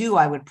those who do,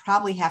 I would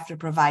probably have to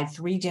provide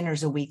 3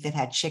 dinners a week that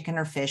had chicken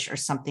or fish or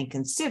something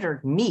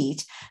considered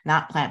meat,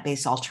 not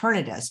plant-based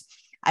alternatives.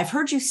 I've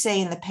heard you say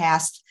in the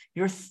past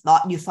you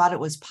thought it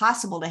was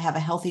possible to have a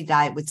healthy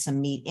diet with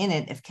some meat in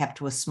it if kept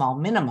to a small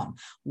minimum.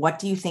 What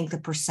do you think the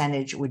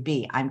percentage would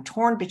be? I'm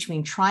torn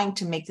between trying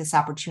to make this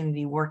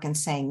opportunity work and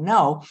saying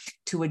no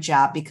to a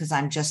job because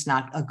I'm just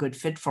not a good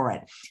fit for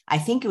it. I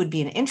think it would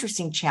be an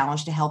interesting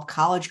challenge to help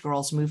college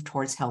girls move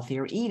towards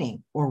healthier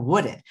eating, or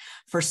would it?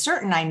 For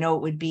certain, I know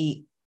it would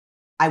be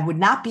I would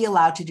not be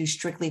allowed to do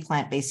strictly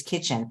plant-based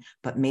kitchen,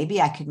 but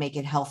maybe I could make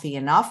it healthy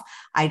enough.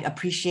 I'd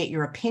appreciate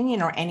your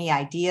opinion or any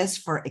ideas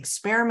for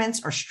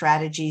experiments or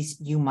strategies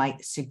you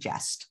might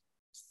suggest.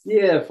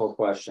 Beautiful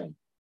question.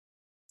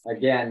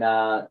 Again,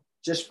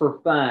 just for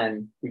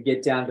fun, we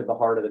get down to the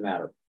heart of the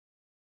matter.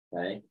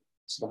 Okay.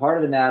 So the heart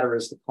of the matter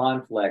is the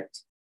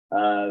conflict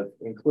of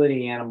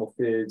including animal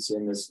foods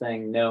in this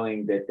thing,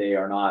 knowing that they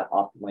are not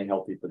optimally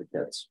healthy for the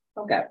kids.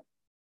 Okay.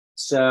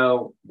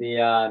 So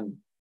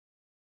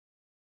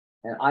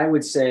and I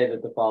would say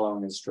that the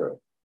following is true.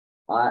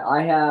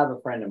 I have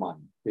a friend of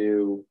mine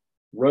who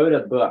wrote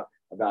a book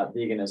about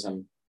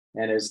veganism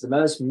and is the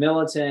most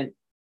militant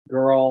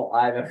girl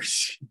I've ever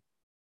seen.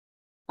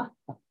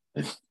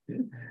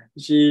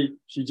 She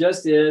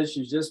just is.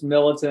 She's just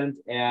militant,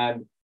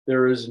 and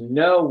there is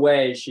no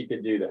way she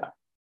could do that.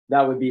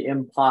 That would be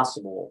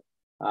impossible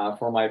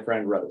for my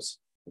friend Rose.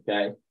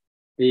 Okay,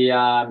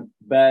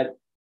 but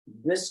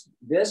this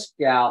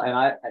gal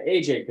and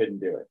AJ couldn't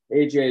do it.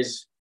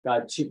 AJ's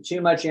got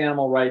too much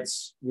animal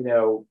rights,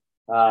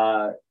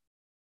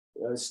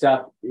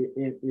 stuff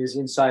is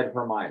inside of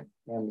her mind,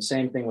 and the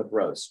same thing with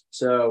Rose.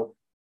 So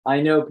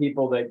I know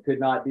people that could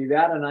not do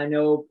that, and I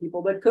know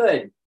people that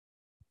could.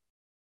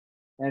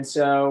 And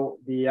so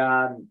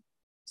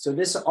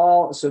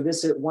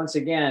once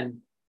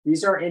again,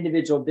 these are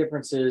individual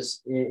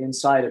differences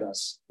inside of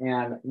us.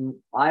 And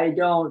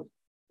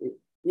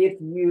if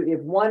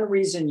one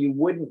reason you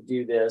wouldn't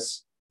do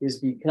this is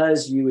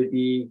because you would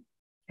be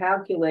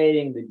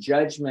calculating the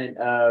judgment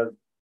of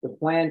the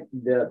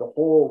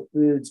whole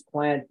foods,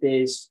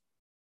 plant-based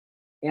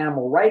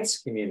animal rights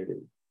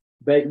community,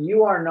 but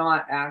you are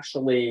not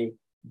actually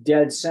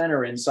dead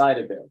center inside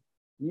of it.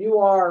 You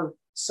are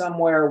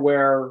somewhere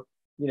where,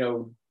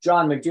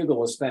 John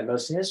McDougall has spent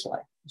most of his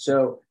life.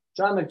 So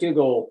John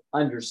McDougall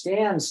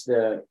understands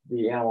the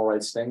animal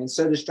rights thing, and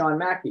so does John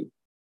Mackey.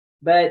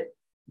 But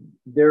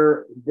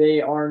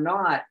they are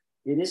not,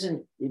 it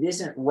isn't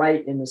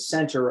right in the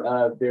center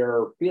of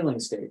their feeling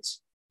states,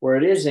 where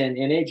it is in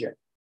AJ,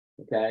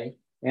 okay?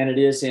 And it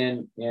is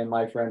in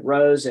my friend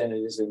Rose, and it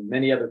is in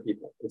many other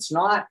people. It's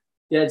not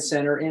dead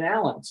center in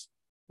Alan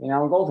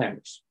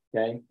Goldhammer's,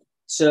 okay?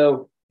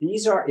 So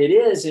it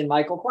is in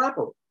Michael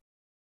Clapper.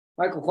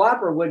 Michael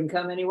Clapper wouldn't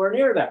come anywhere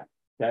near that,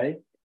 okay?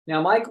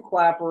 Now, Michael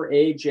Clapper,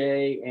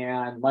 AJ,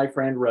 and my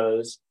friend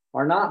Rose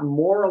are not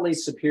morally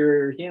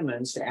superior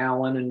humans to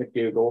Alan and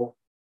McDougall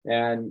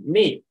and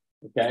me,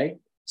 okay?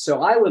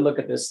 So I would look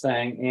at this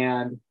thing,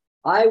 and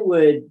I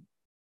would,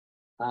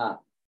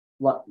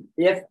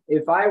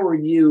 if I were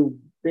you,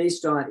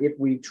 based on if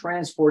we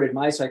transported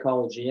my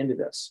psychology into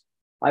this,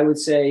 I would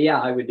say,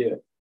 yeah, I would do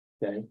it,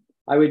 okay?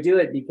 I would do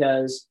it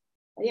because,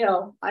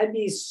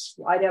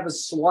 I'd have a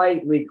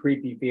slightly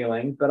creepy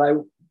feeling, but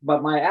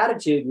my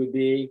attitude would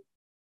be,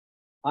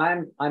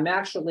 I'm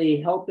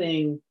actually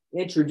helping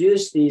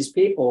introduce these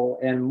people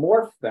and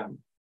morph them,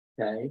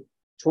 okay,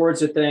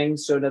 towards a thing.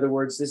 So in other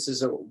words, this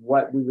is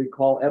what we would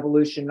call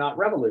evolution, not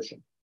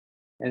revolution.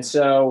 And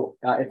so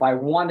if I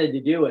wanted to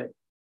do it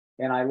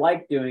and I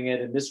liked doing it,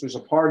 and this was a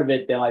part of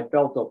it that I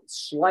felt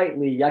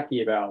slightly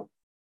yucky about,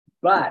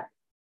 but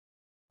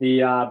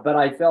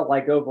I felt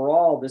like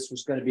overall this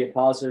was going to be a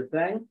positive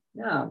thing.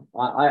 Yeah,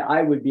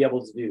 I would be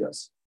able to do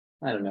this.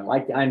 I don't know.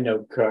 I'm no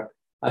cook.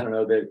 I don't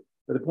know that.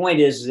 But the point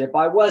is if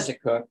I was a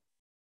cook,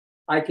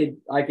 I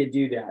could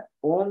do that.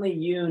 Only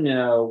you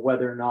know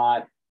whether or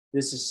not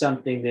this is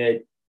something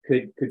that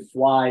could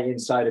fly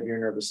inside of your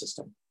nervous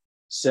system.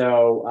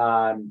 So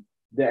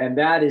and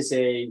that is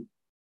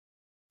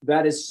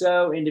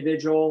so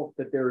individual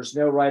that there is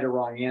no right or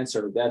wrong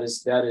answer.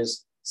 That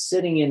is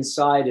sitting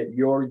inside of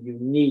your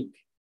unique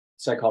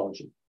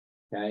psychology.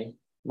 Okay.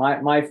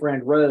 My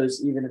friend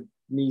Rose, even if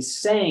me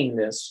saying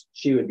this,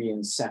 she would be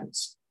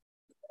incensed.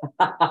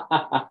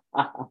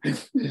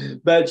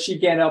 But she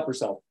can't help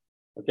herself.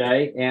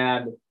 Okay.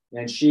 And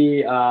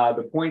she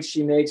the points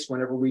she makes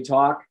whenever we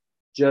talk,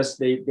 just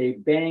they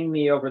bang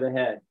me over the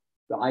head.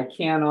 I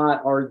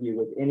cannot argue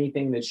with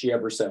anything that she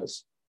ever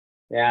says.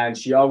 And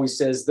she always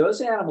says, those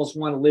animals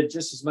want to live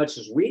just as much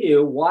as we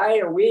do. Why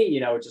are we,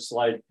 just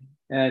like,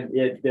 and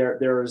it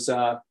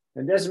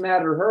doesn't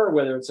matter to her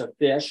whether it's a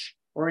fish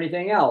or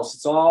anything else.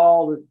 It's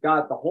all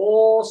got, the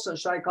whole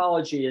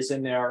psychology is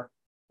in there.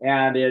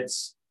 And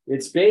it's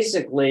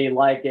basically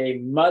like a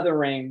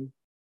mothering,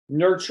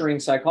 nurturing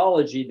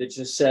psychology that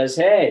just says,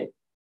 hey,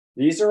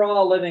 these are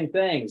all living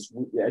things,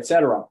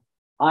 etc.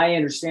 I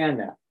understand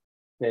that.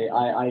 Okay,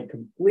 I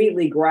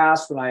completely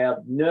grasp, and I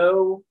have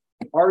no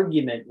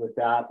argument with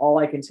that. All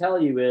I can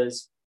tell you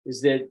is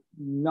that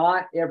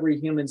not every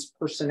human's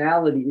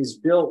personality is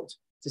built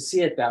to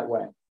see it that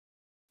way.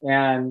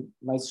 And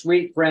my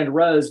sweet friend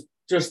Rose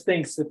just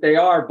thinks that they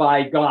are,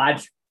 by God.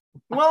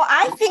 Well,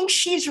 I think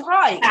she's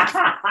right.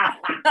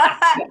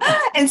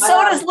 And so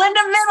does Linda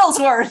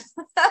Middlesworth.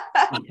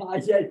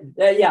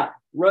 Yeah,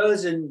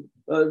 Rose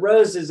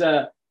is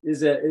a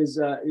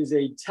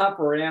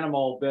tougher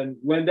animal than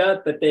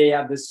Linda, but they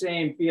have the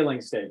same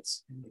feeling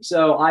states.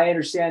 So I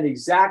understand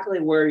exactly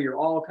where you're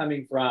all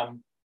coming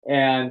from.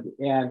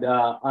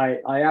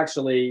 I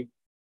actually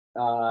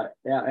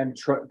am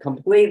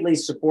completely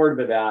supportive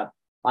of that.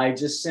 I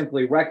just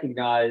simply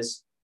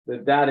recognize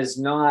that that is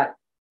not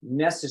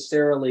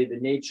necessarily the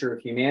nature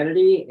of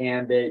humanity,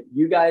 and that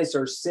you guys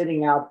are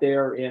sitting out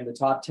there in the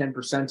top 10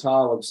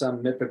 percentile of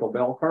some mythical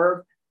bell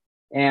curve.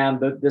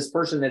 And this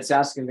person that's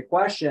asking the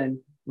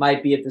question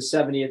might be at the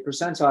 70th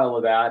percentile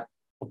of that.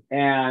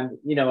 And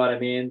you know what I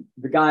mean?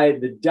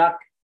 The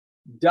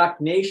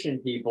Duck Nation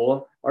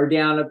people are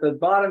down at the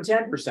bottom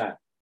 10%.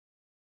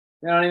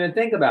 They don't even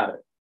think about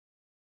it.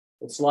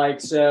 It's like,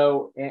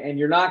 so, and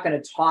you're not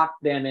going to talk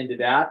them into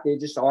that. They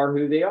just are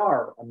who they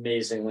are,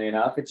 amazingly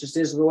enough. It just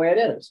is the way it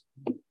is.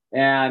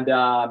 And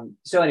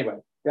so anyway,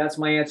 that's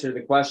my answer to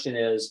the question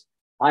is,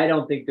 I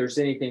don't think there's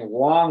anything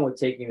wrong with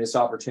taking this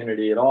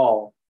opportunity at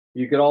all.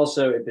 You could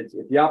also,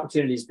 if the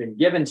opportunity's been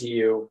given to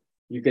you,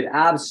 you could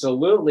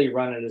absolutely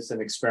run it as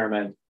an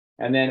experiment.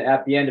 And then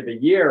at the end of a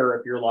year,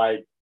 if you're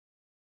like,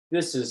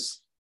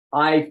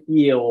 I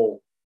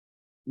feel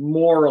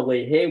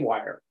morally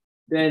haywire,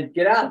 then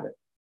get out of it.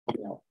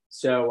 You know,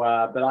 so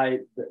but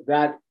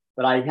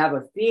I have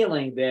a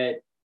feeling that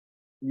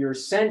you're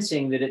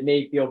sensing that it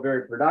may feel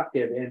very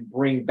productive and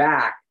bring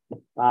back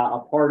a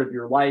part of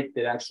your life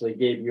that actually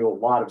gave you a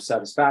lot of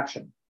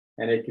satisfaction.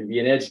 And it can be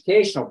an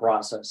educational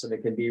process, and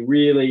it can be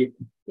really,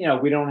 you know,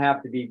 we don't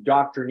have to be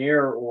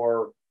doctrinaire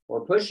or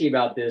pushy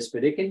about this,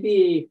 but it could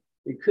be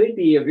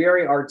a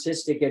very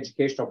artistic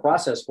educational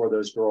process for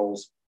those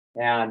girls.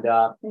 And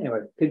anyway,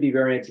 it could be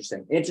very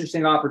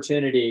interesting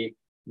opportunity.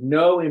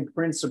 No in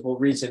principle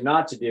reason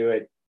not to do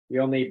it. The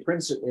only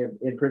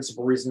in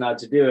principle reason not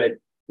to do it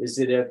is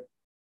that if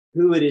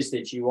who it is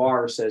that you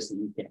are says that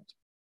you can't.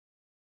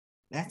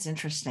 That's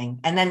interesting.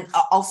 And then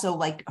also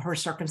like her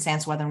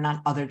circumstance, whether or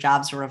not other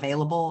jobs are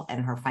available,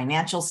 and her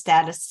financial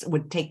status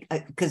would take,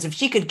 because if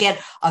she could get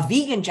a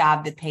vegan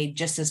job that paid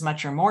just as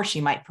much or more,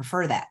 she might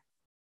prefer that.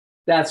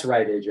 That's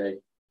right, AJ.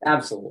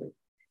 Absolutely.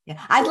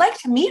 Yeah. I'd like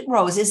to meet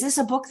Rose. Is this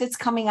a book that's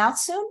coming out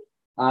soon?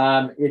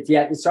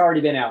 It's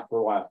already been out for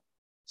a while.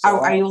 So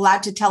are you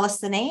allowed to tell us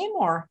the name,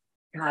 or?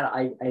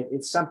 God,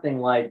 it's something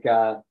like,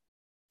 I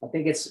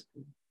think it's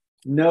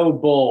No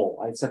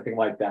Bull, something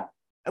like that.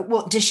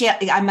 Well, does she,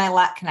 can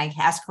I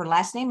ask her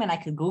last name and I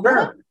could Google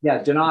Sure. it?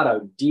 Yeah,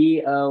 Donato,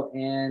 Donato.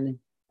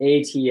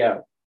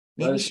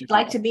 Maybe she'd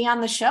like to be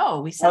on the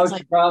show.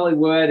 She probably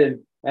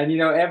would. And you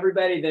know,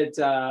 everybody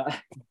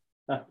that,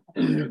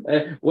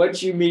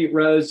 once you meet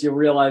Rose, you'll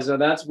realize, oh,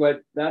 that's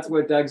what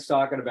Doug's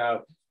talking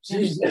about.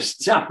 She's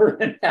just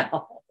stubborn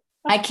now.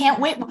 I can't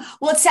wait.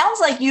 Well, it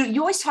sounds like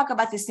you always talk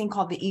about this thing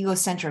called the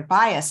egocentric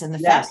bias, and the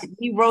fact that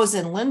we, Rose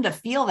and Linda,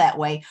 feel that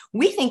way.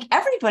 We think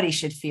everybody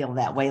should feel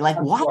that way. Like,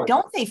 why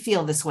don't they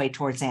feel this way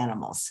towards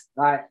animals?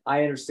 I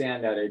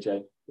understand that,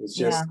 AJ. It's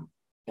just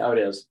how it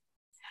is.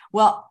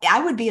 Well,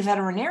 I would be a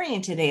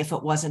veterinarian today if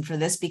it wasn't for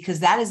this, because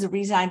that is the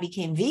reason I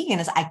became vegan.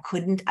 Is I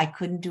couldn't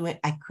do it.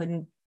 I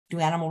couldn't do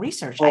animal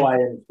research. Oh,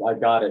 I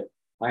got it.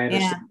 I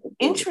understand. Yeah,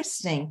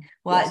 interesting.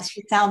 Well,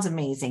 It sounds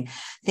amazing.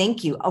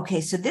 Thank you.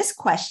 Okay, so this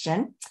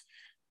question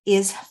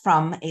is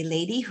from a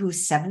lady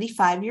who's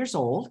 75 years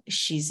old.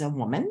 She's a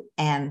woman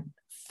and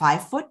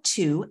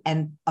 5'2"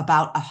 and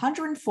about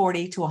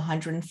 140 to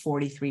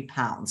 143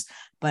 pounds.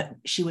 But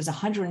she was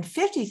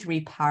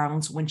 153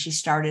 pounds when she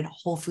started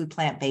whole food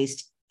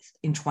plant-based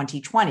in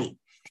 2020.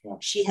 Yeah.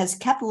 She has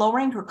kept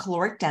lowering her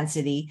caloric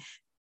density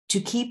to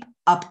keep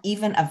up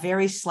even a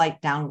very slight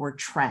downward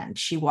trend.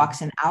 She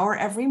walks an hour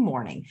every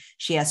morning.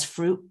 She has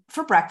fruit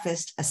for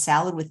breakfast, a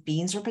salad with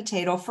beans or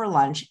potato for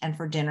lunch, and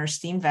for dinner,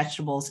 steamed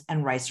vegetables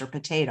and rice or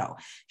potato.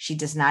 She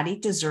does not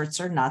eat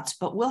desserts or nuts,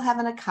 but will have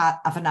an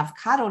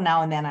avocado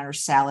now and then on her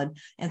salad,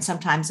 and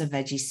sometimes a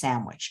veggie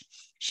sandwich.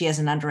 She has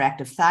an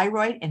underactive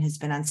thyroid and has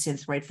been on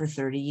Synthroid for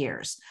 30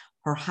 years.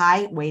 Her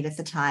high weight at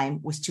the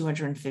time was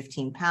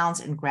 215 pounds,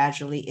 and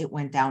gradually it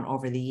went down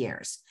over the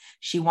years.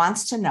 She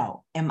wants to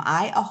know, am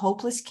I a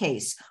hopeless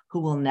case who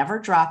will never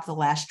drop the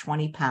last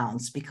 20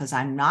 pounds because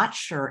I'm not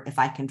sure if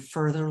I can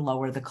further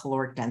lower the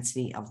caloric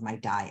density of my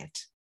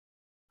diet?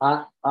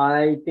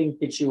 I think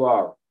that you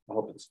are a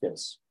hopeless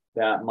case.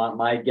 That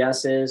my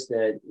guess is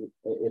that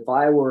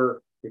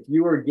if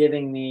you were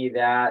giving me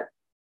that,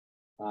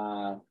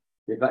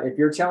 if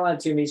you're telling it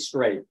to me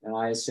straight, and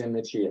I assume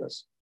that she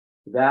is,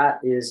 that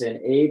is an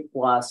A+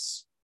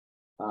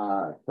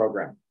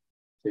 program.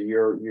 So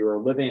you're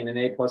living in an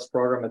A+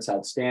 program. It's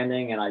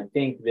outstanding, and I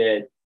think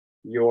that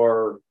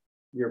you're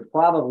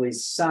probably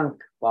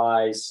sunk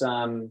by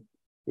some,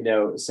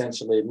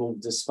 essentially a little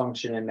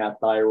dysfunction in that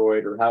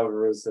thyroid, or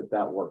however it is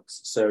that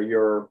works. So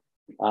you're,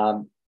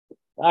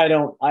 I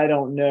don't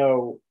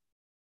know.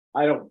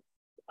 I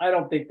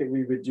don't think that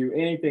we would do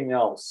anything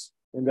else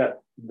in to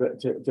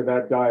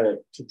that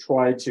diet to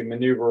try to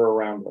maneuver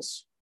around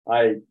this.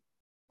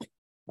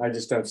 I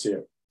just don't see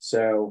it.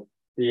 So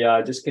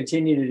just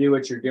continue to do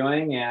what you're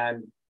doing,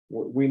 and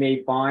we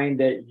may find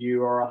that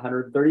you are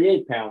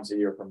 138 pounds a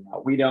year from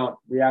now.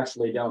 We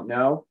actually don't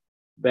know,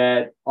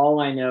 but all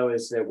I know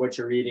is that what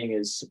you're eating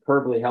is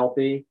superbly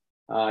healthy.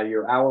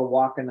 Your hour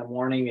walk in the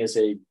morning is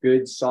a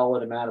good,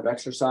 solid amount of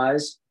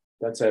exercise.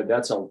 That's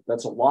a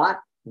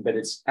lot, but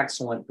it's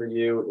excellent for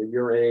you at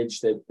your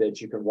age that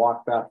you can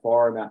walk that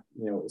far and that,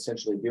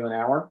 essentially do an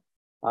hour.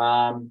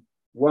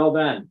 Well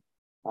done.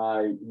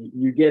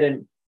 You get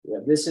in.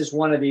 This is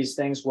one of these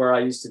things where I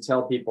used to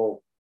tell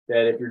people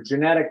that if you're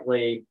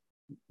genetically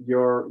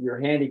you're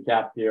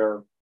handicapped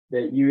here,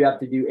 that you have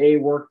to do A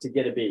work to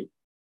get a B.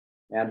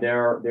 And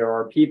there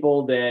are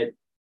people that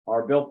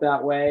are built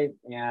that way,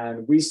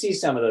 and we see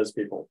some of those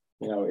people.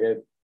 If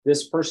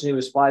this person who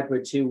was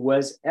 5'2"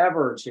 was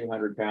ever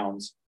 200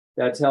 pounds,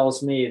 that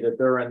tells me that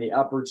they're in the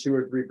upper 2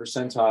 or 3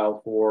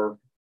 percentile for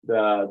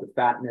the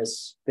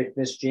fatness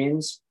thickness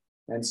genes.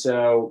 And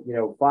so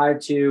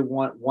 5'2",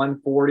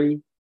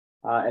 140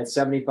 at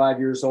 75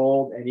 years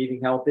old and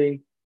eating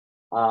healthy,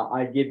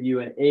 I give you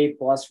an A+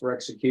 for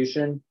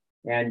execution,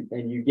 and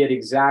you get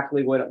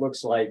exactly what it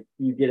looks like.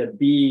 You get a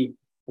B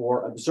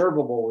for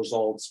observable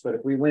results, but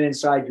if we went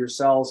inside your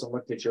cells and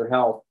looked at your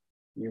health,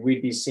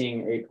 we'd be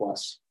seeing A+.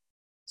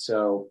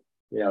 So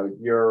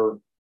you're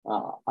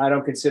I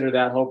don't consider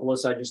that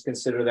hopeless. I just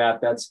consider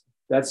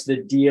that's the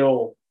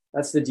deal.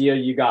 That's the deal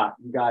you got.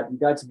 You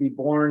got to be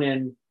born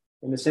in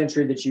the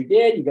century that you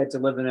did. You got to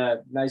live in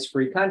a nice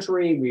free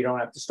country. We don't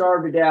have to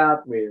starve to death.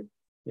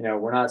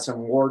 We're not some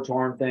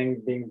war-torn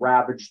thing being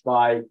ravaged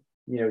by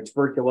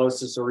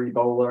tuberculosis or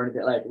Ebola or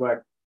anything like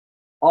that.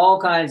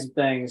 All kinds of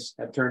things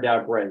have turned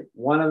out great.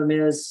 One of them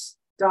is,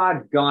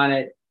 doggone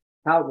it,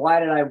 why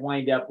did I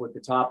wind up with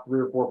the top 3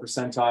 or 4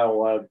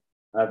 percentile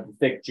of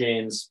thick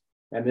genes?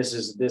 And this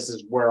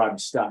is where I'm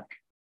stuck.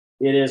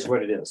 It is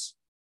what it is.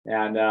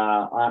 And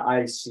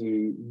I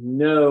see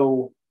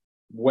no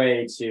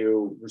way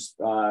to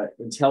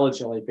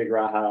intelligently figure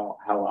out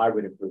how I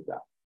would improve that.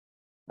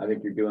 I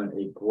think you're doing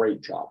a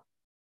great job.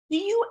 Do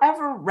you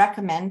ever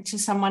recommend to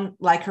someone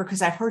like her,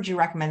 because I've heard you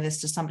recommend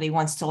this to somebody who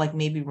wants to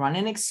maybe run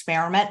an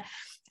experiment,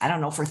 I don't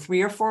know, for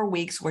 3 or 4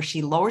 weeks where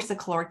she lowers the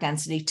caloric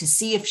density to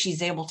see if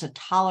she's able to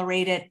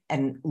tolerate it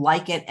and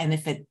like it and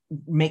if it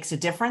makes a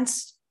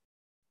difference?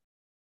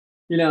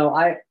 There's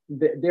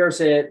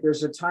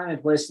a time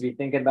and place to be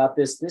thinking about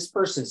this. This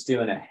person's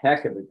doing a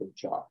heck of a good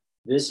job.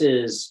 This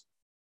is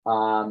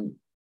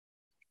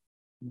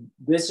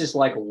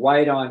like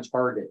right on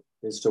target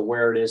as to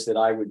where it is that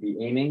I would be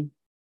aiming.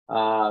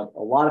 A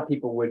lot of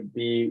people would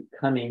be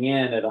coming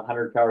in at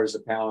 100 calories a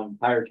pound,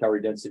 higher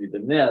calorie density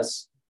than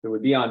this, that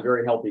would be on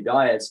very healthy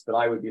diets, but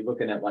I would be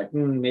looking at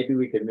maybe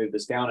we could move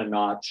this down a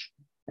notch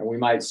and we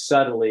might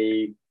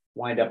subtly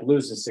wind up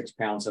losing 6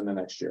 pounds in the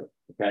next year.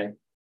 Okay.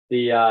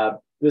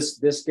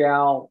 This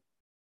gal,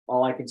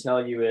 all I can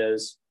tell you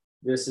is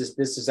this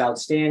is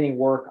outstanding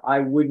work. I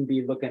wouldn't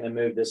be looking to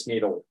move this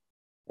needle.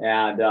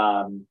 And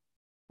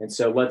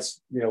so let's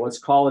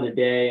call it a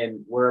day,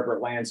 and wherever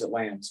it lands, it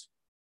lands.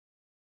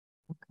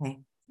 Okay.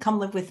 Come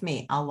live with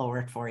me. I'll lower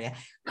it for you.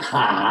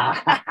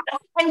 But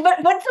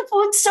the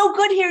food's so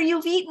good here.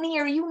 You've eaten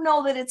here. You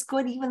know that it's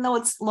good, even though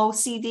it's low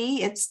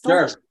CD. It's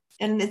still, sure.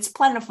 And it's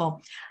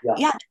plentiful.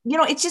 Yeah.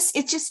 It's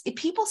just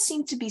people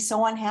seem to be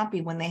so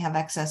unhappy when they have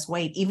excess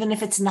weight, even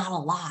if it's not a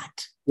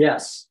lot.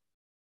 Yes.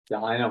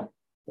 Yeah, I know.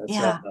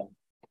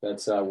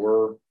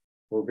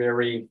 We're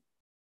very,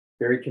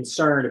 very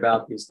concerned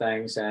about these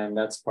things, and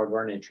that's part of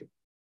our nature.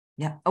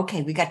 Yeah.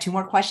 Okay. We got 2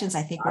 more questions.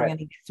 I think we're going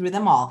to get through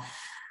them all.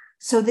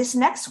 So this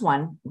next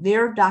one,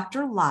 dear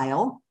Dr.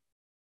 Lisle.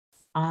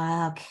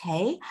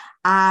 Okay.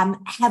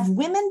 Have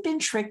women been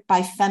tricked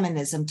by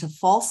feminism to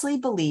falsely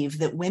believe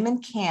that women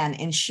can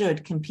and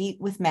should compete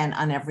with men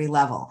on every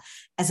level?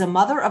 As a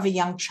mother of a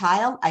young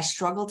child, I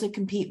struggle to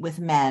compete with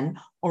men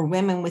or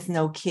women with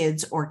no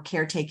kids or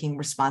caretaking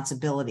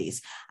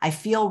responsibilities. I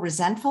feel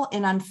resentful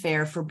and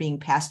unfair for being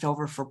passed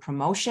over for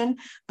promotion,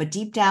 but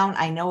deep down,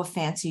 I know a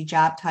fancy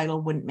job title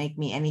wouldn't make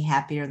me any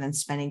happier than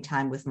spending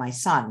time with my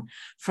son.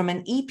 From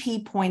an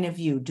EP point of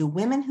view, do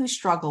women who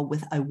struggle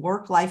with a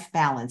work-life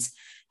balance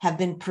have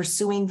been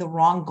pursuing the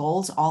wrong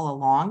goals all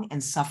along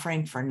and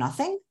suffering for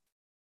nothing?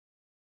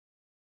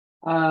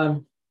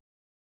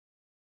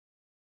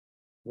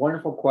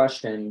 Wonderful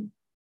question.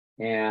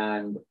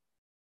 And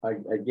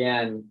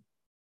again,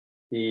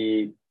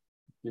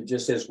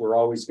 just as we're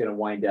always going to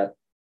wind up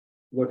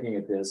looking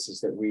at this, is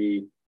that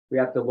we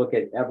have to look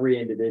at every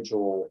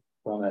individual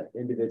from an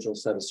individual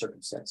set of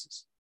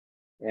circumstances.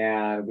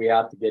 And we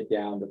have to get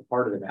down to the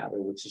part of the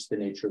matter, which is the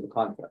nature of the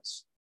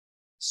conflicts.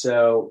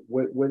 So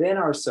within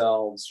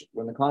ourselves,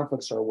 when the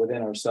conflicts are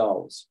within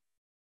ourselves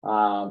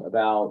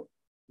about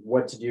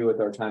what to do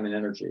with our time and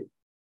energy,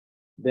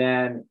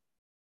 then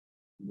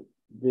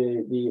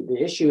the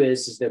issue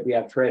is that we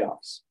have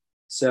trade-offs.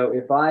 So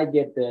if I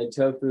get the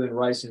tofu and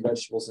rice and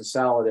vegetables and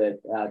salad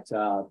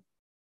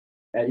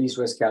at East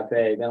West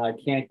Cafe, then I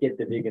can't get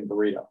the vegan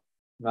burrito.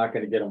 I'm not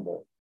going to get them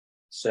both.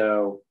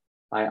 So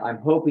I'm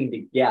hoping to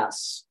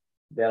guess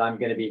that I'm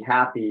going to be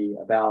happy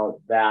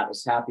about that,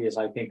 as happy as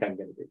I think I'm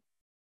going to be.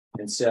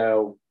 And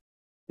so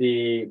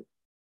we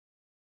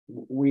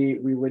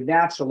would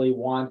naturally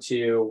want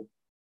to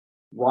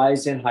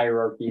rise in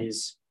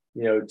hierarchies,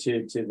 to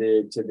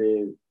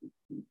the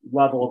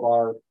level of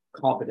our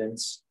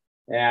competence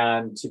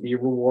and to be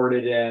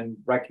rewarded and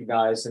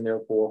recognized and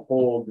therefore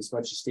hold as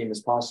much esteem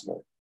as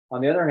possible.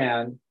 On the other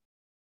hand,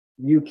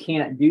 you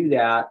can't do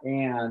that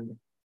and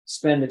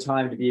spend the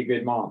time to be a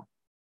good mom.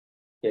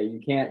 Okay, you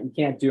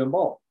can't do them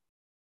both.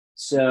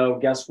 So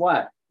guess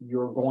what?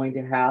 You're going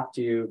to have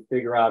to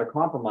figure out a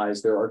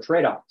compromise. There are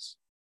trade-offs.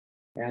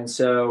 And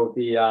so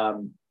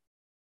the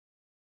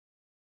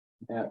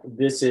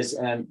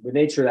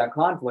nature of that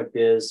conflict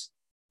is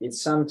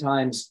it's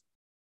sometimes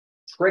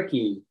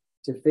tricky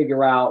to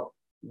figure out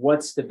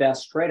what's the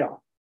best trade-off.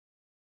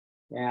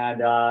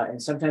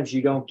 And sometimes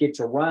you don't get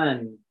to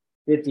run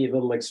 50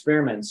 little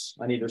experiments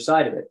on either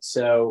side of it.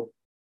 So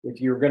if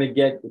you're going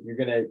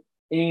to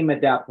aim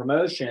at that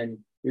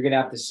promotion, you're going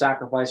to have to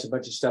sacrifice a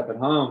bunch of stuff at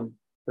home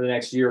for the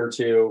next year or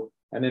two,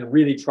 and then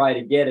really try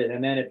to get it.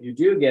 And then if you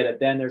do get it,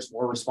 then there's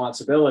more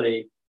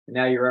responsibility. And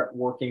now you're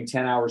working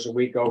 10 hours a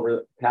week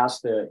over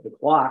past the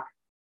clock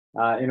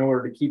in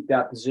order to keep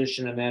that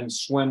position and then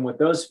swim with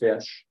those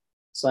fish.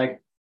 It's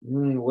like,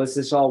 was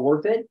this all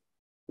worth it?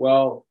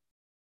 Well,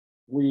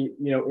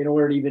 in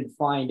order to even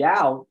find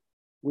out,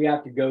 we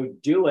have to go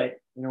do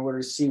it in order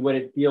to see what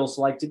it feels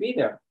like to be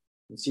there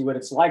and see what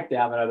it's like to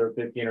have another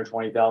 15 or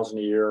 20,000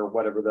 a year or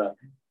whatever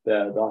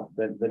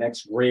the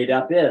next grade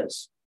up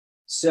is.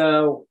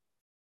 So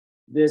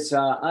this,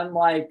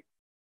 unlike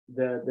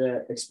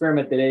the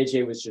experiment that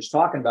AJ was just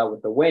talking about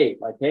with the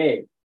weight, like,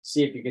 hey,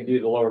 see if you can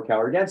do the lower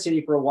calorie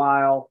density for a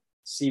while,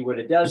 see what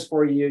it does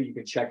for you. You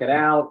can check it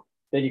out.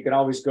 Then you can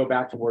always go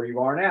back to where you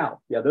are now.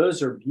 Yeah,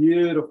 those are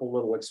beautiful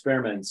little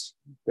experiments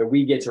that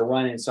we get to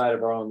run inside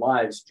of our own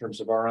lives in terms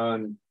of our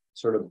own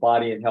sort of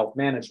body and health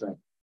management.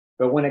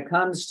 But when it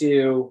comes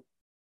to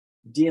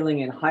dealing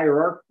in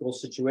hierarchical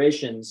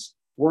situations,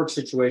 work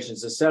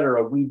situations, et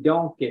cetera, we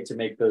don't get to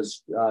make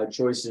those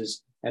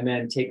choices and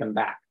then take them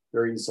back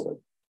very easily.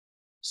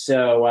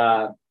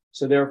 So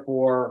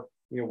therefore,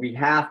 we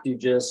have to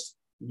just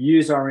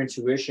use our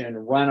intuition,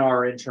 run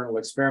our internal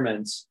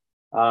experiments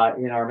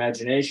in our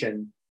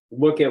imagination,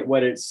 look at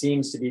what it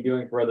seems to be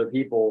doing for other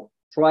people,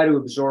 try to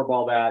absorb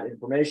all that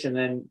information,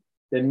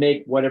 then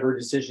make whatever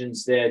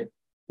decisions that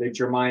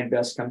your mind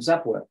best comes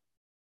up with.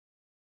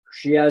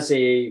 She has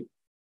a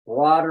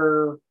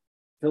broader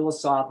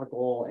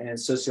philosophical and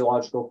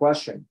sociological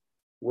question,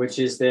 which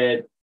is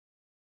that,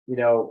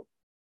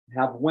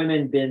 have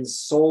women been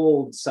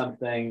sold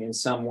something in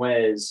some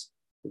ways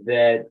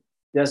that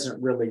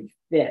doesn't really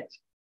fit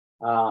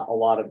a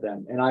lot of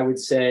them? And I would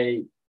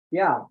say,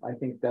 yeah, I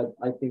think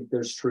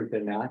there's truth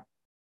in that.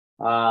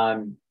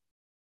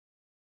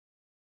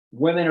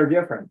 Women are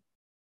different.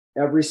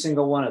 Every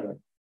single one of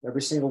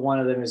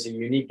them is a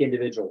unique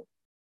individual.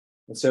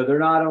 And so they're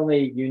not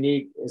only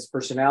unique as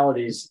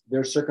personalities,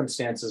 their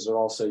circumstances are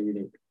also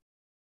unique.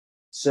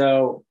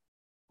 So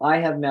I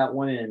have met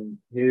women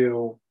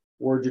who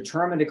were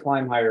determined to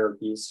climb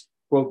hierarchies,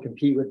 quote,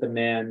 compete with the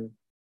men,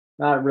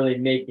 not really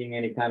making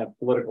any kind of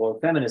political or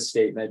feminist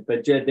statement,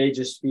 but they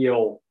just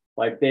feel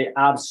like they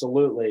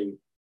absolutely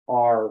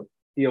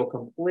feel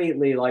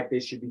completely like they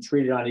should be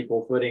treated on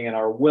equal footing and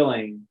are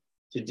willing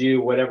to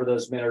do whatever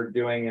those men are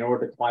doing in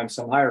order to climb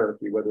some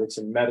hierarchy, whether it's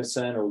in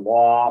medicine or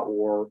law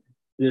or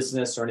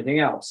business or anything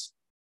else.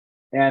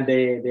 And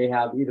they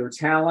have either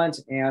talent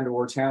and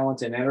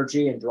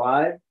energy and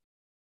drive.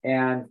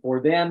 And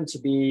for them to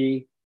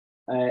be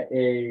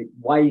a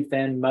wife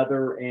and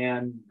mother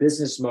and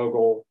business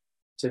mogul,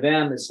 to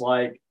them it's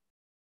like,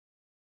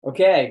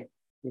 okay,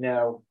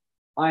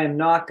 I am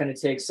not going to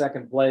take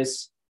second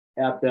place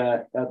at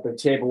the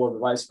table of the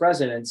vice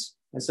presidents.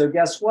 And so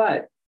guess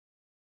what?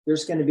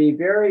 There's going to be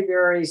very,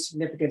 very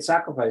significant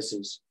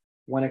sacrifices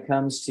when it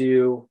comes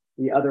to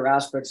the other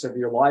aspects of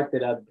your life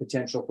that have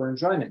potential for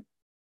enjoyment.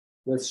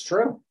 That's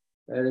true.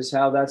 That is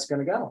how that's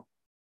going to go.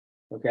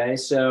 Okay.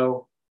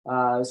 So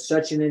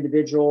such an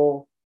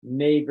individual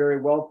may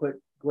very well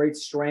put great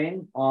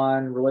strain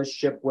on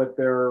relationship with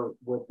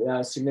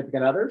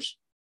significant others.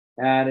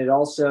 And it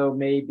also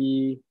may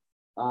be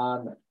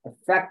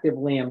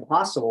effectively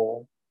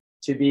impossible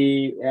to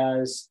be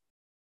as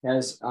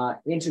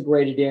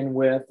integrated in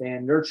with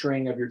and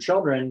nurturing of your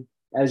children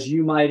as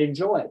you might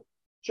enjoy.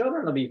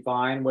 Children will be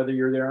fine whether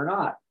you're there or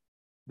not.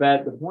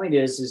 But the point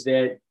is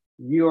that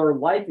your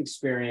life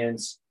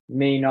experience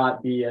may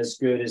not be as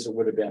good as it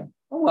would have been.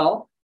 Oh,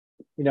 well,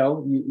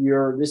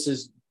 this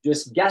is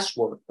just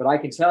guesswork. But I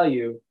can tell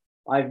you,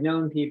 I've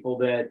known people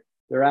that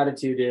their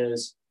attitude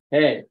is,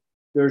 hey,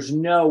 there's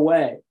no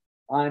way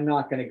I'm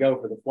not going to go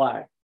for the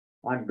flag.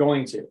 I'm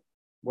going to,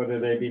 whether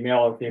they be male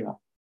or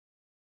female.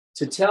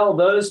 To tell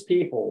those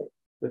people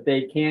that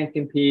they can't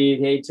compete,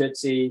 hey,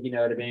 Tootsie,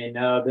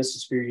 no, this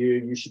is for you.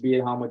 You should be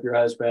at home with your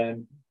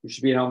husband. You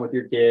should be at home with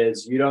your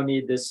kids. You don't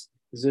need this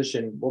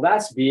position. Well,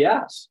 that's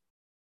BS.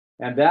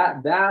 And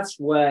that's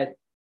what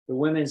the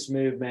women's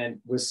movement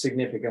was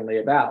significantly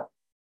about.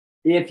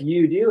 If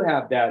you do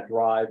have that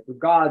drive, for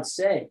God's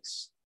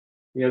sakes,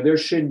 there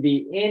shouldn't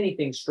be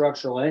anything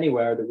structural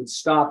anywhere that would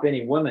stop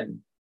any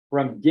woman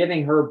from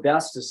giving her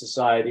best to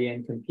society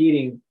and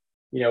competing,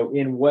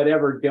 in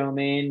whatever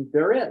domain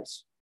there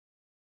is.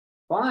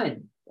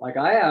 fine. Like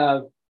I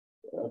have,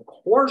 of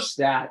course,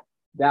 that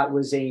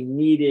was a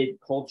needed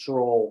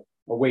cultural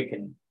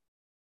awakening.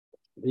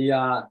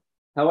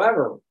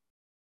 However,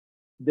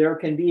 there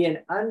can be an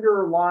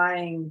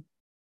underlying,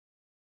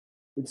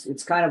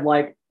 it's kind of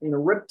like in a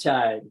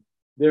riptide,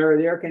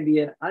 there can be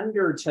an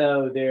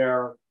undertow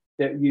there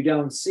that you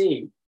don't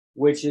see,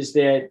 which is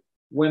that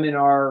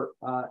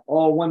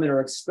all women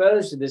are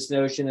exposed to this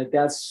notion that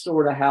that's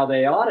sort of how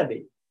they ought to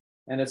be.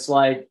 And it's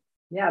like,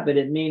 yeah, but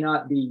it may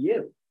not be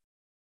you.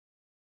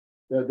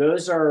 So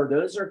those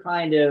are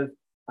kind of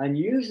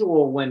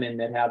unusual women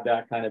that have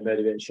that kind of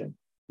motivation.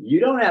 You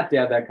don't have to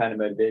have that kind of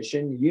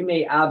motivation. You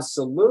may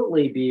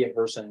absolutely be a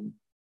person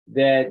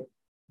that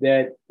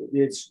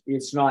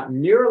it's not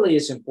nearly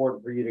as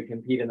important for you to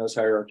compete in those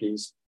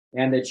hierarchies,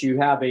 and that you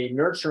have a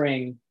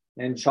nurturing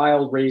and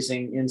child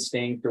raising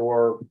instinct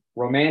or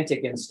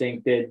romantic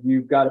instinct that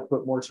you've got to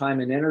put more time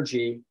and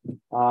energy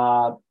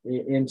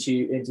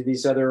into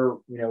these other,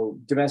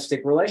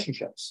 domestic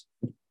relationships.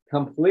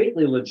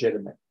 Completely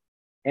legitimate.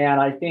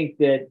 And I think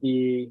that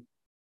the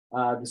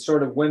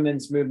sort of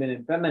women's movement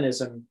and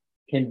feminism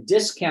can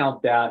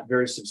discount that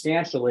very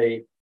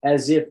substantially,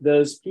 as if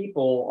those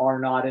people are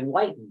not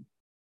enlightened.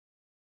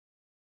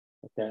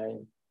 Okay,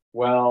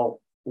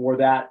 well, or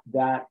that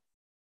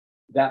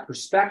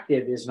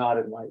perspective is not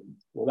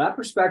enlightened. Well, that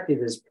perspective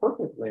is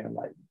perfectly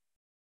enlightened.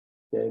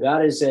 Okay,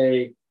 that is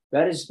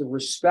the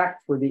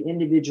respect for the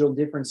individual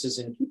differences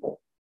in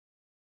people.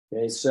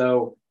 Okay,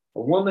 so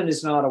a woman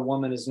is not a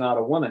woman is not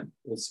a woman.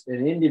 It's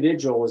an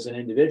individual is an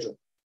individual.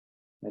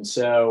 And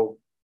so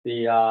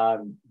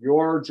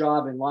your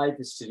job in life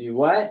is to do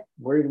what?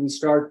 Where do we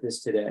start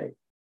this today?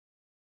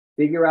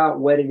 Figure out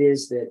what it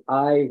is that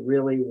I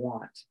really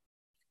want.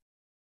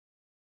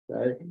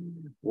 Okay?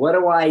 What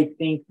do I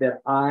think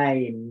that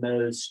I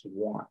most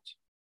want?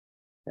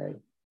 Okay,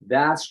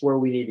 that's where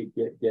we need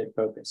to get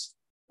focused.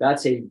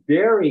 That's a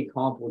very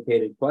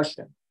complicated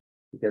question,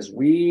 because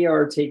we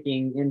are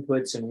taking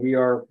inputs and we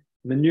are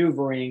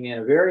maneuvering in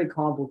a very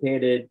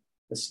complicated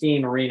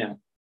esteem arena,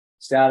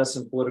 status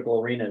and political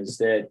arenas,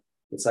 that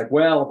it's like,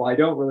 well, if I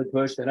don't really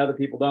push, then other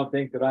people don't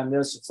think that I'm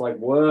this. It's like,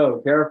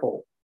 whoa,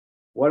 careful.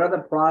 What are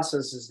the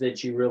processes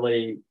that you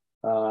really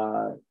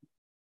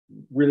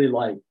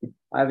like?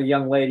 I have a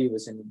young lady who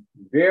was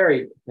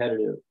very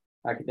competitive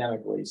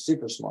academically,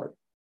 super smart,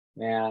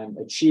 and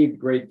achieved a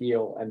great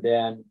deal, and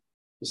then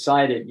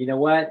decided, you know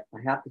what, I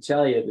have to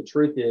tell you, the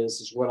truth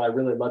is what I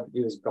really love to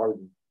do is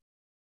garden.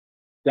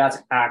 That's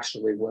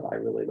actually what I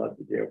really love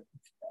to do.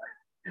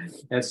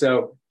 And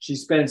so she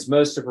spends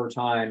most of her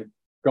time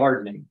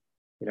gardening,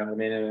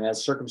 and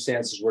has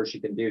circumstances where she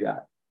can do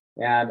that.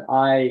 And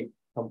I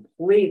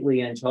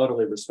completely and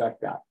totally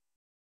respect that.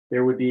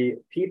 There would be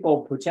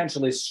people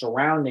potentially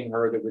surrounding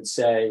her that would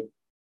say,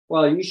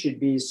 well, you should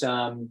be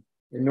some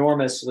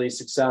enormously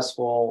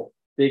successful,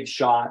 big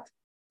shot,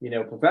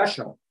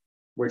 professional,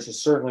 which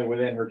is certainly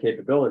within her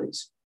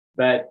capabilities.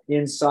 But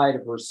inside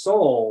of her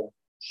soul,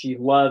 she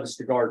loves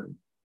to garden.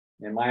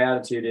 And my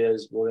attitude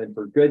is, well, then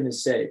for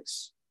goodness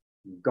sakes,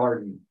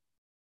 garden.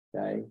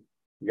 Okay.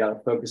 You got to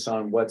focus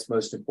on what's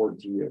most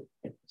important to you.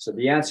 So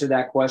the answer to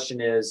that question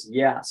is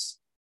yes.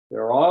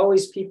 There are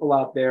always people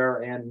out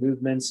there and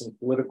movements and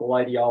political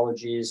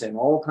ideologies and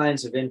all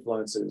kinds of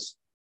influences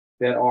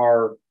that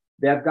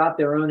have got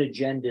their own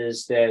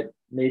agendas that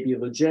may be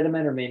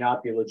legitimate or may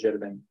not be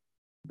legitimate,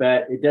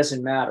 but it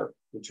doesn't matter.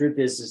 The truth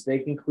is they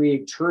can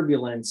create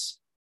turbulence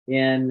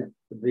in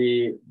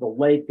the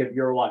lake of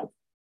your life.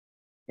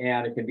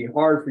 And it can be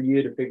hard for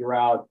you to figure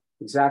out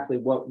exactly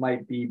what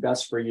might be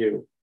best for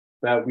you.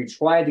 But we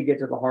try to get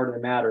to the heart of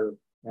the matter.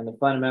 And the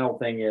fundamental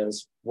thing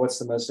is, what's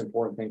the most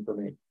important thing for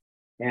me?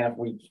 And if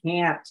we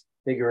can't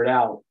figure it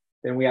out,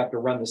 then we have to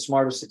run the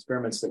smartest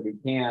experiments that we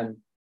can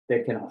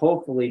that can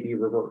hopefully be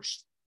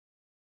reversed.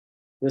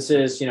 This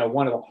is,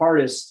 one of the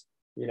hardest,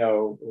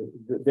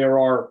 there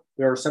are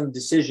some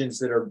decisions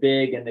that are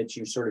big and that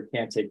you sort of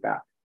can't take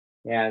back.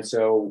 And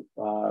so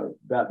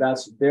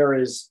there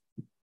is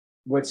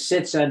what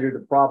sits under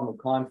the problem of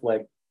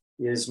conflict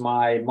is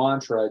my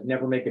mantra: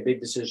 never make a big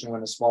decision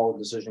when a smaller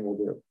decision will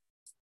do.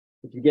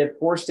 If you get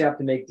forced to have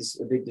to make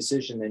a big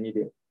decision, then you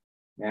do.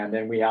 And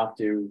then we have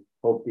to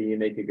hope that you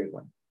make a good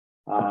one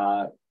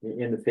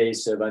in the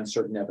face of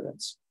uncertain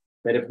evidence.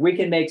 But if we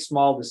can make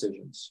small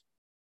decisions,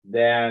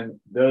 then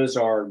those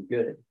are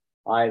good.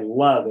 I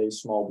love a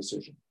small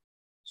decision.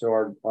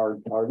 So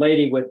our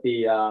lady with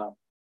the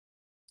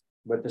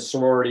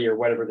sorority or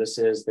whatever this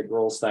is, the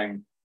girls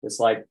thing, it's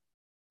like,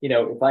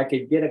 if I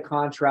could get a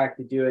contract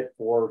to do it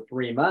for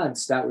 3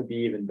 months, that would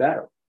be even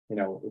better.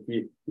 If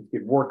you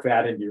could work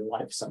that into your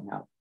life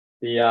somehow.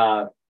 But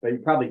you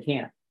probably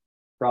can't.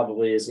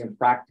 Probably is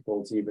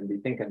impractical to even be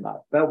thinking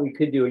about. But we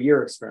could do a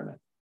year experiment.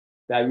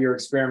 That year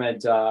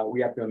experiment,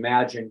 we have to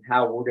imagine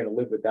how we're going to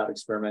live with that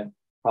experiment.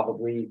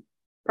 Probably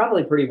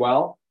pretty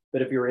well.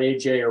 But if you're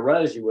AJ or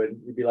Rose, you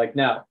wouldn't. You'd be like,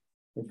 no.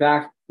 In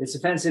fact, it's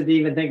offensive to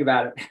even think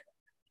about it.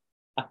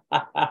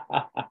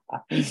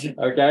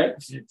 Okay.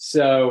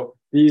 So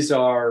these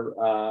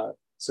are.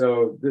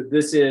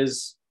 This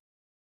is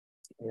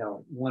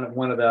one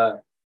of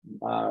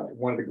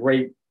the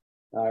great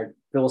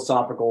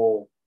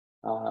philosophical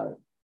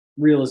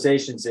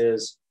realizations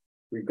is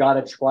we've got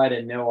to try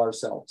to know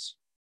ourselves.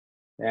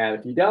 And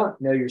if you don't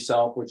know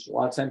yourself, which a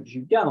lot of times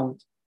you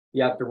don't,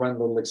 you have to run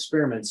little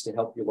experiments to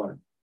help you learn.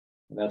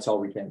 And that's all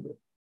we can do.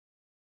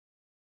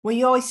 Well,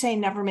 you always say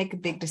never make a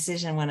big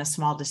decision when a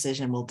small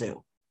decision will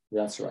do.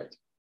 That's right.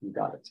 You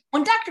got it.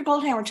 When Dr.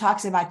 Goldhammer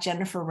talks about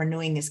Jennifer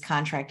renewing his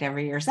contract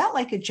every year, is that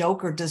like a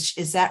joke, or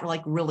is that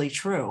like really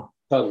true?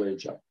 Totally a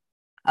joke.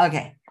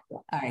 Okay. Yeah.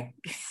 All right.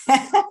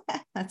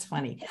 That's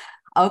funny.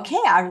 Okay.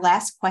 Our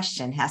last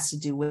question has to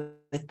do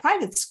with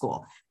private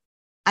school.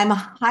 I'm a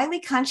highly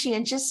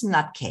conscientious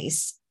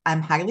nutcase.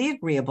 I'm highly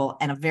agreeable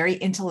and a very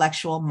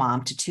intellectual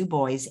mom to two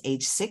boys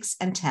aged 6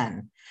 and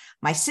 10.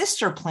 My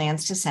sister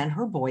plans to send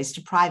her boys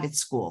to private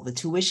school. The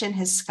tuition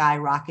has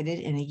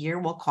skyrocketed. In a year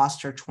will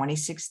cost her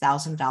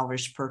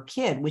 $26,000 per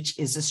kid, which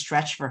is a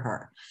stretch for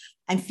her.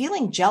 I'm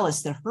feeling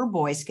jealous that her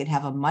boys could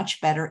have a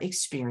much better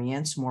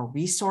experience, more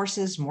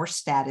resources, more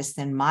status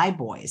than my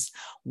boys.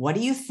 What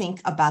do you think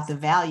about the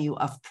value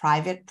of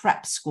private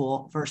prep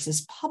school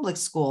versus public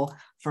school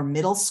for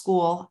middle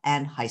school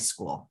and high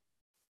school?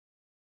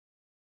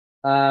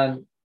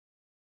 The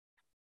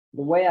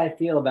way I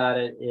feel about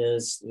it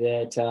is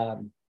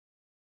that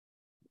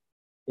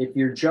if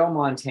you're Joe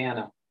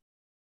Montana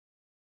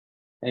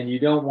and you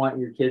don't want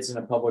your kids in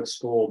a public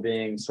school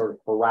being sort of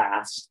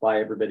harassed by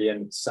everybody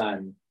under the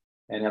sun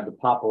and have the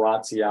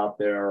paparazzi out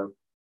there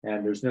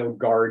and there's no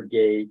guard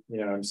gate, you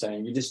know what I'm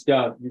saying? You just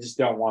don't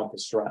want the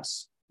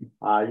stress.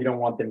 You don't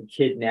want them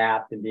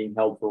kidnapped and being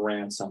held for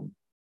ransom.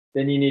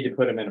 Then you need to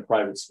put them in a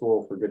private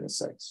school, for goodness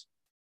sakes.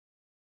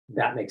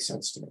 That makes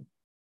sense to me.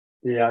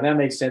 Yeah, that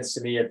makes sense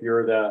to me if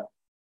you're the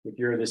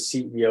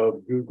CEO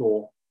of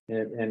Google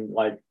and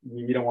like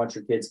you don't want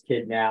your kids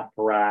kidnapped,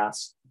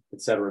 harassed,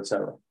 et cetera, et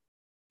cetera.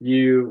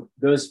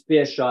 Those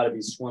fish ought to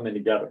be swimming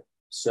together.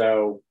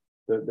 So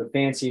the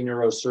fancy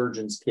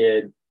neurosurgeon's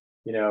kid,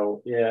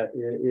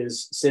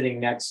 is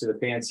sitting next to the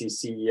fancy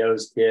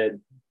CEO's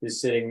kid,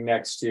 is sitting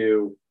next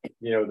to,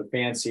 the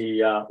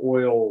fancy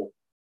oil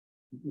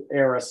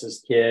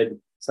heiress's kid.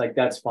 It's like,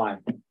 that's fine.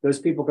 Those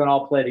people can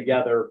all play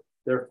together.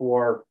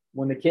 Therefore,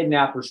 when the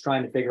kidnapper's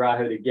trying to figure out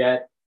who to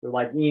get, they're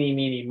like, eeny,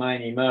 meeny,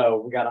 miny,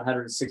 mo. We got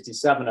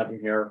 167 of them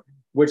here.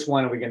 Which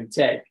one are we going to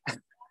take?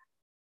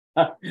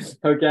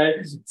 Okay.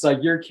 It's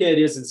like your kid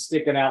isn't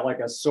sticking out like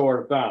a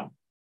sore thumb.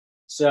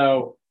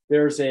 So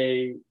there's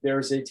a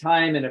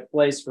time and a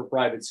place for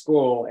private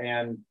school,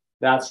 and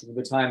that's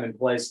the time and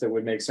place that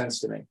would make sense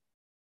to me.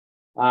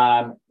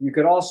 You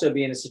could also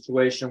be in a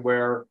situation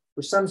where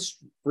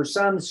for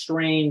some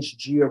strange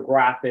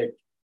geographic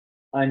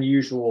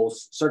unusual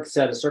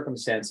set of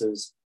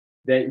circumstances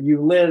that you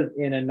live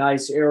in a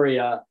nice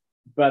area,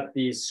 but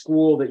the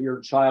school that your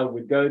child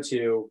would go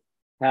to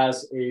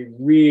has a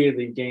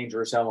really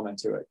dangerous element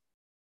to it.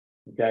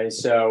 Okay,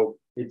 so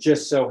it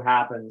just so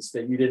happens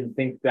that you didn't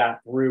think that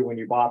through when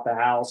you bought the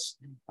house,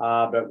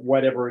 but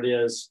whatever it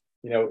is,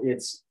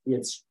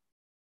 it's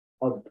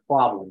a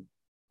problem,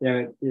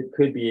 and it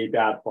could be a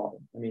bad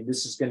problem. I mean,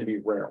 this is going to be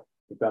rare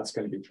if that's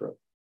going to be true,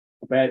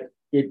 but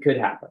it could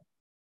happen.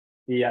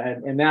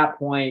 And that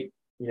point,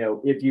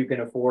 if you can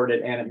afford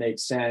it and it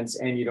makes sense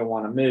and you don't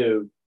want to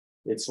move,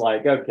 it's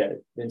like, okay,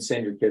 then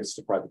send your kids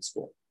to private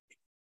school.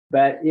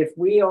 But if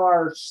we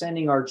are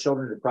sending our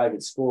children to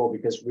private school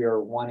because we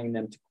are wanting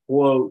them to,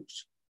 quote,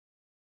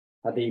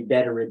 have a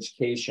better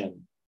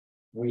education,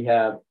 we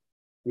have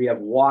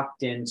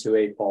walked into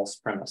a false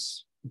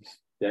premise.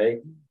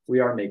 Okay,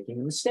 we are making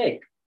a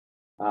mistake.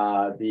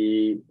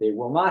 They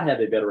will not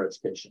have a better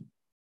education.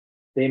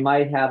 They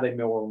might have a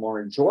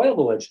more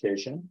enjoyable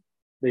education.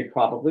 They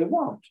probably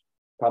won't.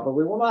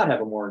 Probably will not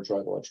have a more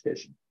enjoyable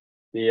education.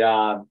 They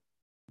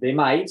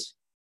might,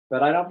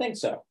 but I don't think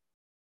so.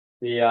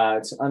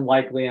 It's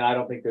unlikely, and I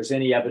don't think there's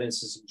any evidence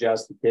to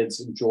suggest the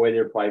kids enjoy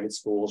their private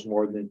schools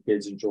more than the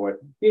kids enjoy.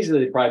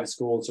 Usually the private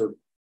schools are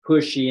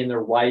pushy and they're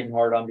riding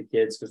hard on the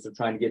kids because they're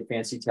trying to get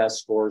fancy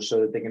test scores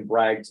so that they can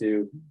brag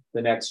to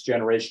the next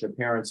generation of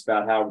parents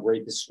about how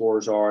great the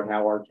scores are and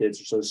how our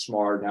kids are so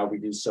smart and how we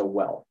do so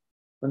well.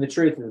 When the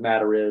truth of the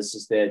matter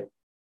is that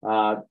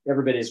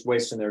everybody's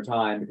wasting their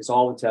time because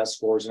all the test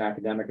scores and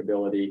academic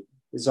ability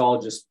is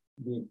all just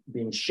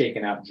being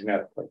shaken out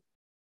genetically.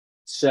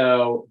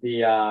 So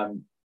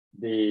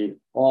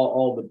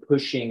all the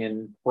pushing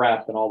and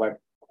prep and all that,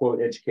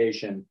 quote,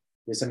 education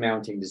is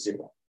amounting to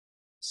zero.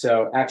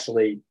 So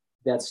actually,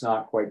 that's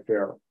not quite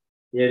fair.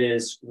 It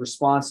is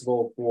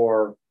responsible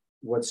for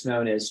what's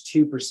known as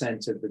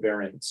 2% of the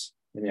variance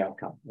in the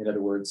outcome. In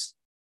other words,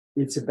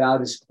 it's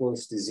about as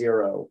close to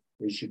zero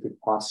as you could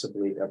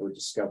possibly ever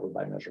discover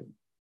by measurement.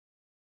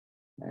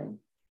 Okay?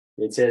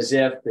 It's as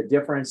if the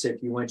difference,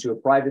 if you went to a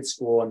private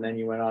school and then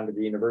you went on to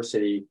the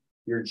university,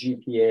 your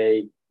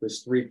GPA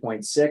was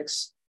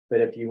 3.6,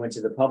 but if you went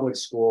to the public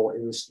school,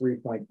 it was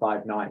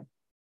 3.59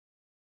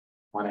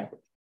 on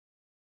average.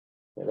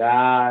 So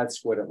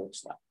that's what it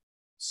looks like.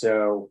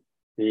 So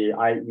the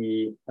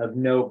i.e. of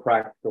no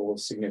practical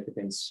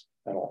significance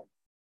at all.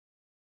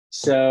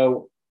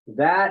 So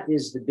That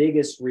is the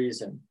biggest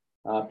reason.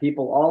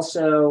 People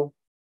also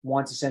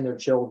want to send their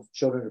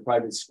children to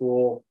private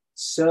school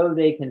so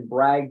they can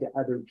brag to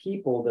other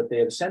people that they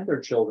have sent their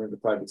children to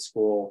private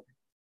school,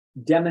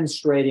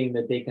 demonstrating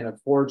that they can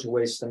afford to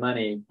waste the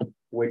money,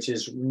 which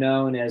is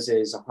known as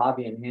a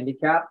Zahavian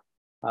handicap,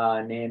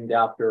 named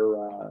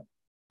after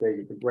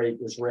the great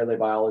Israeli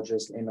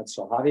biologist Emmett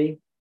Zahavi,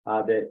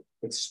 that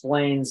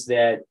explains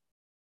that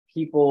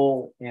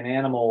people and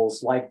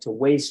animals like to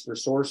waste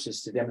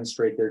resources to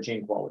demonstrate their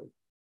gene quality.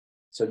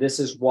 So this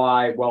is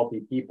why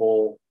wealthy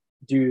people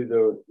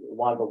do a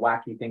lot of the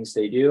wacky things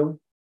they do.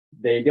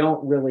 They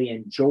don't really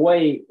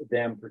enjoy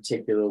them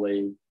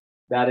particularly.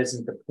 That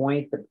isn't the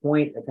point. The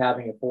point of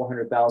having a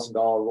 $400,000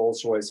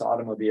 Rolls-Royce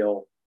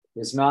automobile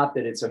is not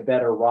that it's a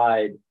better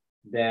ride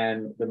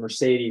than the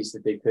Mercedes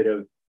that they could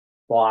have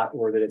bought,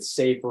 or that it's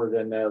safer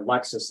than the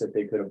Lexus that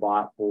they could have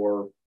bought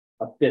for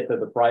a fifth of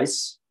the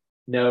price.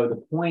 No, the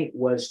point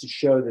was to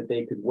show that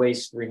they could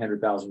waste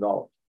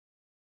 $300,000.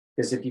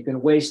 Because if you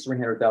can waste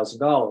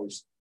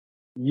 $300,000,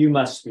 you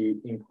must be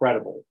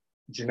incredible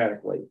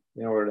genetically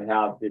in order to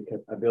have the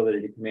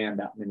ability to command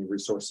that many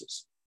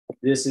resources.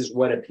 This is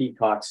what a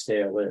peacock's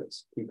tail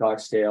is.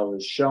 Peacock's tail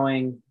is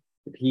showing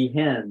the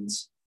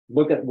peahens,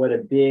 look at what a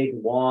big,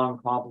 long,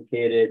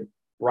 complicated,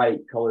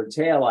 bright colored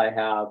tail I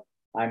have.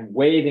 I'm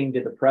waving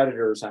to the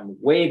predators. I'm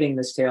waving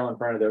this tail in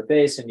front of their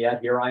face, and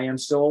yet here I am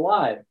still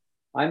alive.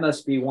 I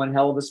must be one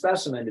hell of a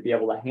specimen to be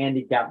able to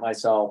handicap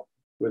myself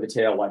with a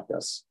tail like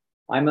this.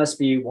 I must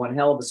be one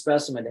hell of a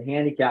specimen to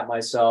handicap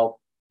myself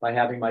by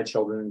having my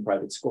children in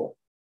private school.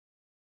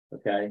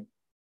 Okay,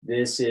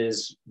 this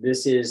is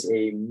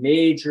a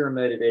major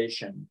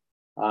motivation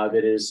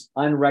that is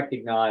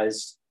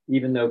unrecognized,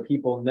 even though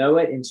people know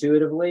it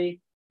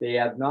intuitively. They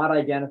have not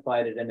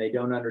identified it, and they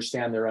don't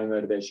understand their own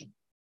motivation.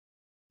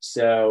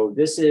 So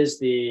this is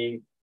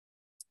the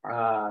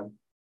heart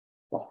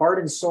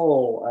and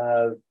soul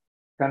of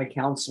kind of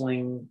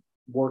counseling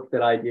work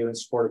that I do and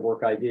supportive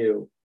work I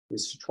do,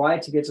 is to try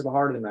to get to the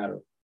heart of the matter.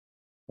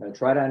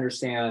 Try to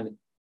understand,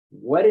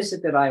 what is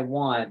it that I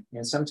want?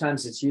 And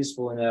sometimes it's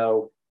useful to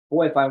know,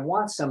 boy, if I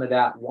want some of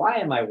that, why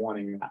am I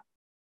wanting that?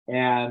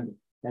 And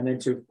then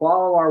to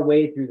follow our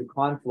way through the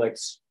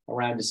conflicts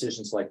around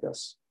decisions like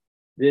this.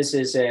 This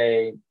is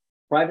a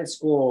private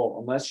school,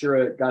 unless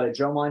you're got a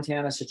Joe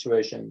Montana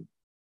situation,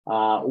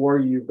 or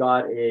you've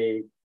got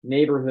a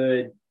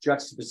neighborhood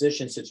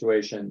juxtaposition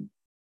situation,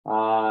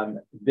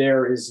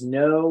 there is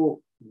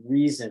no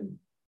reason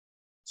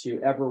to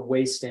ever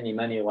waste any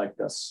money like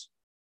this.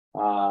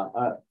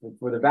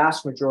 For the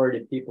vast majority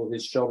of people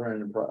whose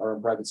children are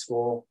in private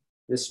school,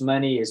 this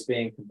money is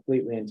being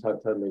completely and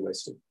totally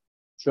wasted.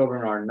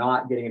 Children are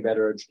not getting a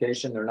better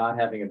education. They're not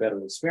having a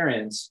better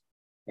experience.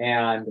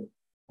 And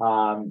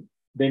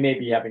they may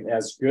be having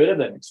as good of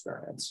an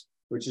experience,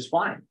 which is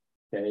fine.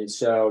 Okay,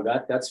 so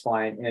that's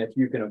fine. And if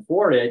you can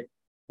afford it,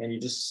 and you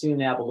just seem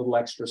to have a little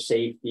extra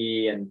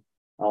safety and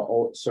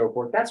so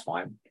forth, that's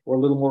fine. Or a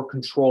little more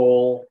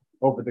control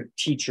over the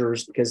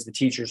teachers, because the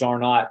teachers are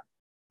not,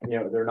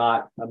 they're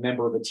not a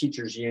member of a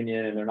teachers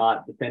union, and they're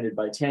not defended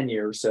by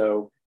tenure.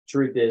 So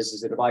truth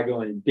is that if I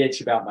go in and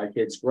bitch about my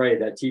kid's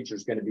grade, that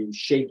teacher's going to be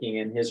shaking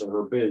in his or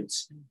her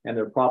boots, and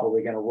they're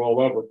probably going to roll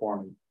over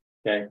for me,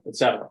 okay, et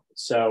cetera.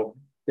 So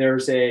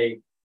there's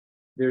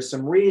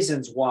some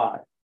reasons why,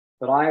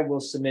 but I will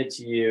submit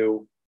to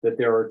you that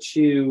there are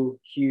two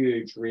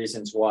huge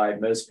reasons why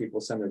most people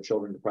send their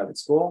children to private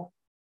school.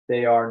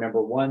 They are,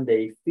 number one,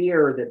 they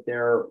fear that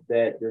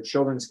their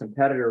children's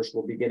competitors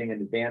will be getting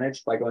an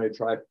advantage by going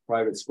to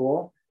private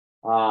school,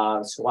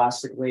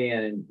 scholastically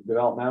and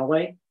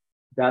developmentally.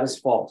 That is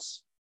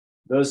false.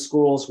 Those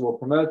schools will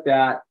promote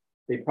that.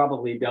 They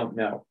probably don't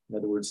know. In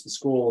other words, the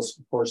schools,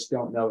 of course,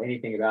 don't know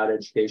anything about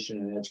education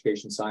and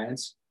education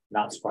science,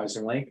 not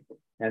surprisingly.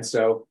 And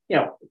so,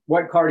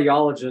 what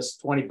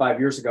cardiologist 25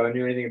 years ago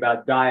knew anything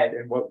about diet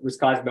and what was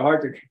causing the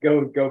heart to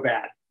go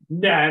bad?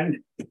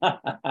 None.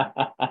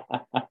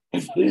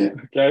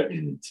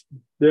 Okay.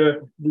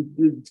 The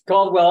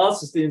Caldwell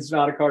Esselstyn's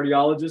not a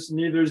cardiologist, and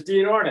neither is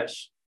Dean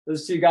Ornish.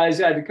 Those two guys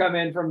had to come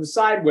in from the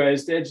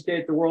sideways to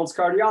educate the world's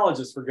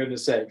cardiologists, for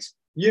goodness sakes.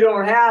 You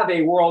don't have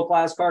a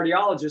world-class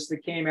cardiologist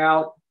that came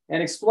out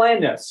and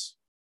explained this.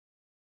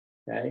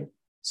 Okay.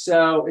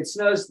 So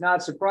it's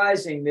not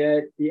surprising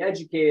that the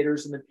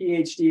educators and the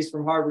PhDs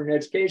from Harvard in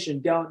education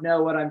don't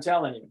know what I'm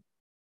telling you,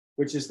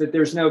 which is that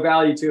there's no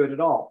value to it at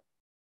all.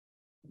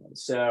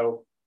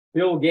 So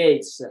Bill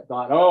Gates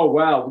thought, oh,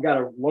 wow, we got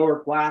a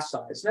lower class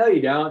size. No,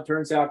 you don't.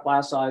 Turns out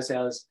class size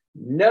has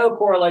no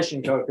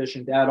correlation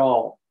coefficient at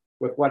all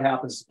with what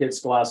happens to kids'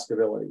 scholastic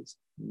abilities.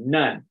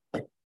 None.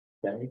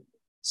 Okay.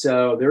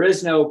 So there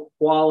is no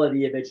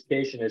quality of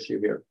education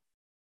issue here.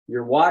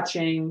 You're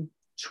watching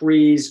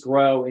trees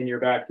grow in your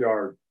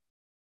backyard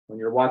when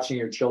you're watching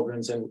your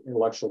children's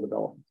intellectual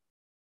development.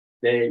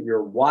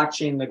 You're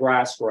watching the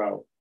grass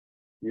grow.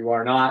 You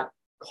are not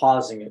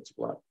causing it to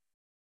grow.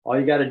 All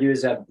you got to do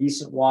is have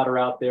decent water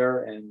out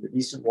there, and the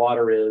decent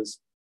water is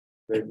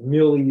the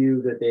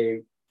milieu that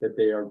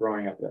they are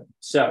growing up in.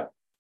 So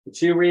The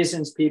chief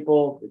reasons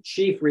people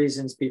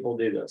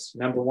do this.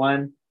 Number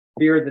one,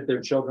 fear that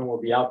their children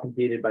will be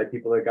outcompeted by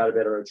people that got a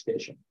better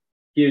education.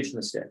 Huge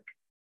mistake.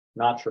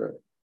 Not true.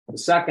 The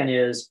second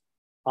is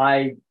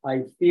I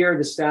fear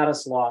the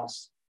status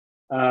loss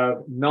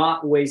of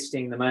not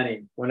wasting the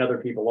money when other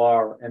people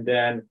are. And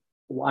then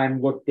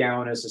I'm looked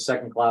down as a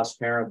second-class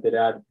parent that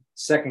had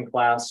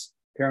second-class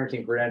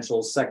parenting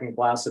credentials,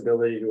 second-class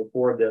ability to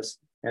afford this.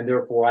 And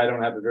therefore, I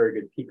don't have a very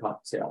good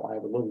peacock tail. I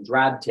have a little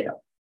drab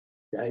tail.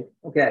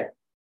 Okay.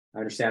 I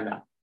understand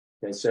that.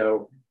 Okay.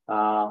 So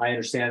I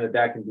understand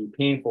that can be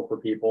painful for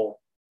people.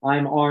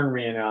 I'm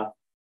ornery enough,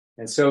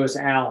 and so is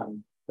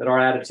Alan, that our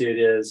attitude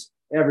is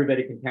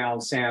everybody can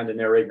pound sand in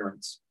their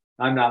ignorance.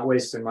 I'm not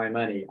wasting my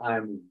money.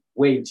 I'm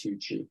way too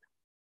cheap.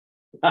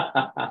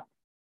 And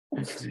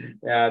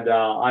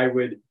I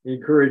would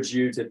encourage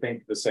you to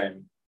think the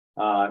same.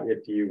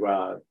 If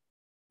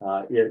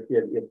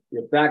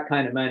that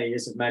kind of money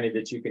isn't money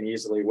that you can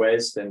easily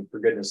waste, then for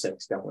goodness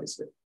sakes, don't waste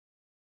it.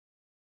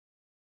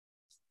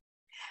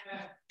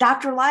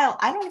 Dr. Lisle,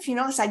 I don't know if you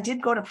noticed, I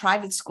did go to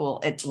private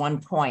school at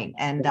one point,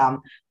 and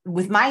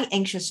with my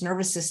anxious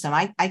nervous system,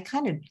 I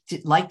kind of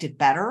liked it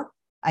better.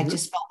 I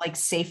just felt like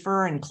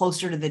safer and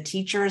closer to the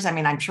teachers. I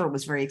mean, I'm sure it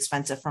was very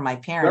expensive for my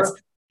parents, Sure.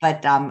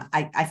 but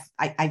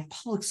I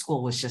public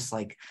school was just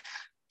like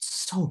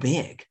so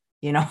big,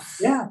 you know?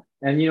 Yeah.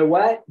 And you know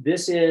what?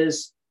 This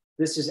is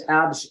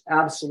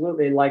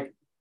absolutely like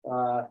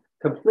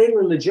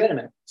completely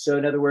legitimate. So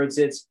in other words,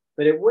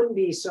 but it wouldn't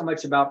be so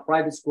much about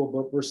private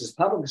school versus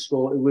public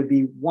school. It would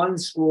be one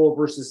school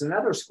versus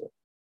another school.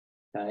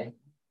 Okay.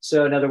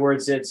 So in other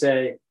words,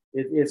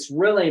 it's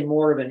really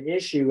more of an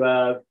issue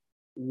of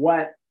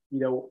what,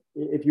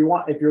 if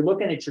you're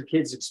looking at your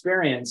kid's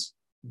experience,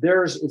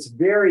 it's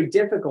very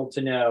difficult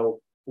to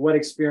know what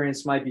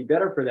experience might be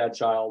better for that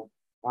child.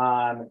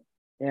 But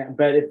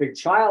if a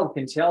child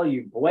can tell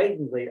you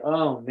blatantly,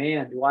 oh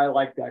man, do I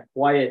like that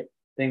quiet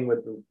thing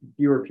with the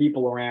fewer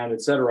people around,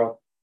 et cetera,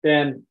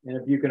 then, and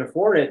if you can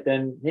afford it,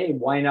 then, hey,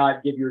 why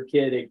not give your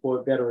kid a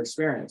quote better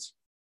experience?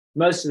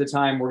 Most of the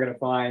time, we're going to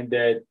find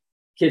that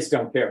kids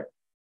don't care.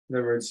 In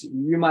other words,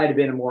 you might have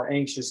been a more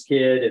anxious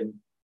kid and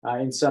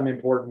in some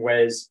important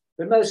ways,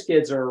 but most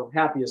kids are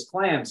happy as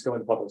clams going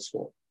to public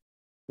school.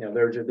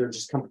 They're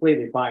just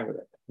completely fine with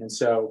it. And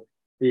so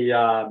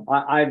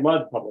I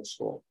love public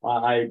school.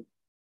 The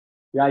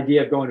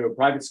idea of going to a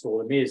private school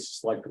to me is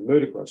just like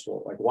ludicrous.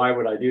 Like, why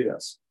would I do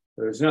this?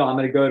 I'm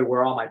going to go to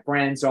where all my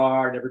friends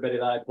are and everybody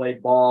that I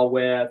played ball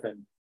with and,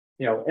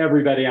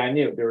 everybody I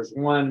knew. There was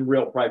one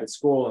real private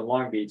school in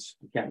Long Beach.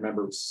 I can't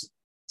remember. It was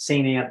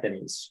St.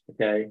 Anthony's,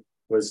 okay,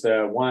 was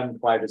the one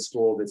private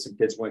school that some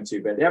kids went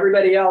to. But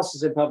everybody else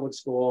is in public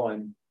school,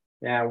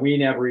 and we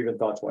never even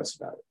thought twice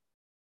about it.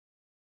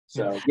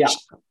 So, yeah.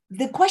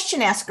 The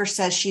question asker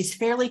says she's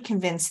fairly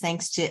convinced,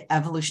 thanks to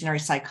evolutionary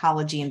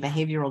psychology and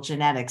behavioral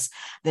genetics,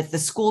 that the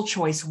school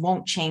choice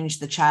won't change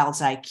the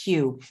child's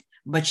IQ,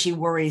 but she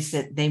worries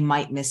that they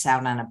might miss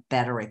out on a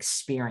better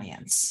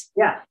experience.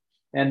 Yeah.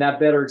 And that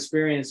better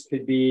experience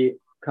could be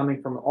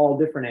coming from all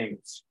different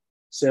angles.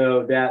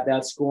 So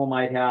that school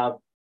might have,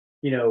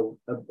 a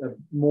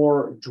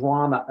more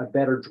drama, a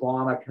better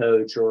drama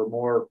coach, or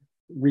more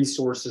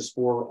resources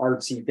for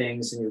artsy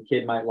things, and your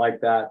kid might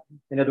like that.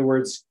 In other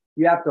words,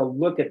 you have to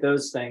look at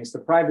those things. The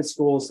private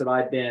schools that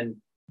I've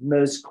been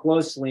most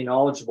closely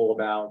knowledgeable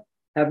about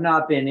have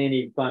not been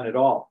any fun at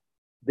all.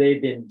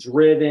 They've been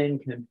driven,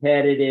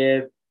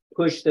 competitive,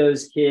 push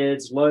those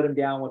kids, load them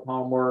down with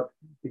homework,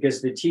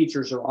 because the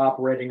teachers are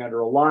operating under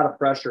a lot of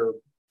pressure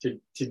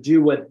to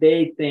do what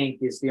they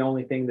think is the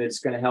only thing that's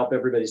going to help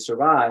everybody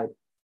survive,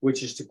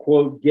 which is to,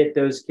 quote, get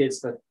those kids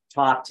the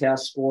top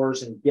test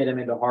scores and get them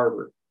into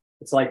Harvard.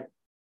 It's like,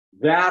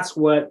 that's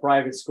what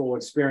private school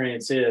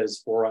experience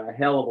is for a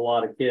hell of a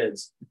lot of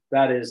kids.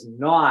 That is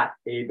not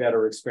a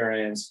better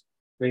experience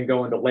than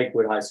going to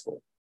Lakewood High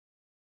School.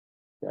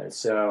 Okay,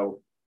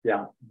 so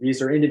yeah,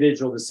 these are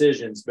individual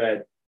decisions,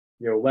 but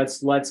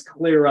let's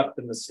clear up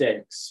the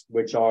mistakes,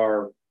 which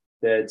are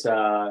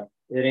that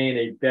it ain't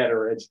a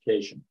better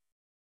education.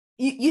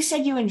 You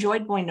said you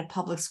enjoyed going to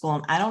public school,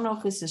 and I don't know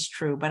if this is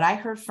true, but I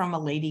heard from a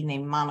lady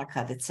named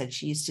Monica that said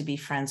she used to be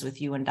friends with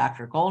you and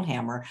Dr.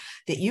 Goldhammer,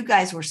 that you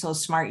guys were so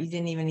smart you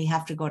didn't even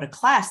have to go to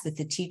class, that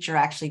the teacher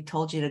actually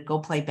told you to go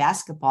play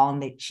basketball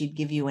and that she'd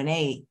give you an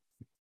A.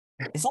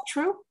 Is that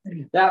true?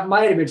 That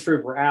might have been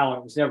true for Alan.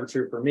 It was never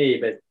true for me,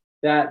 but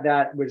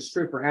that was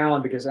true for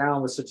Alan, because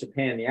Alan was such a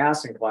pain in the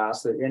ass in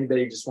class that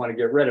anybody just wanted to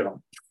get rid of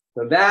him.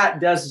 So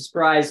that doesn't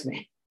surprise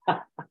me.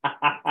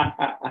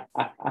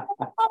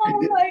 Oh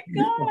my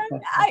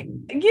God.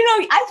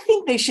 I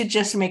think they should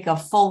just make a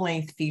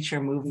full-length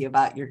feature movie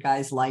about your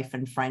guys' life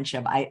and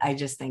friendship. I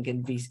just think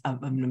it'd be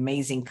an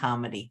amazing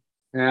comedy.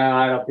 No,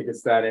 I don't think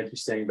it's that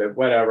interesting, but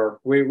whatever.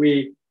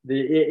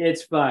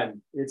 It's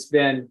fun. It's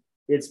been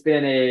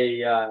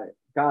a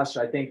gosh,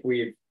 I think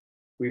we've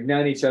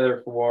known each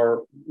other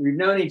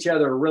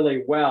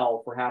really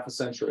well for half a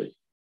century.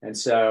 And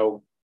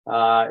so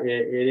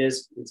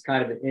It's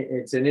kind of,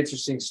 it's an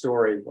interesting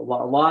story. A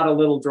lot of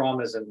little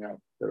dramas in there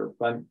that are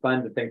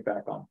fun to think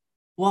back on.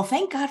 Well,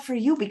 thank God for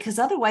you, because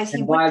otherwise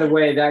and by the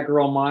way, that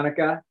girl,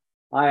 Monica,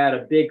 I had a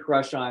big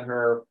crush on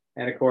her.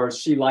 And of course,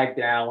 she liked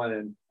Alan,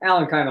 and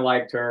Alan kind of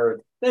liked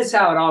her. That's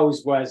how it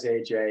always was,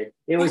 AJ.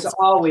 It was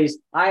always,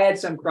 I had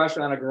some crush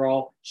on a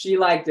girl. She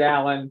liked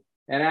Alan,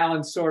 and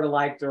Alan sort of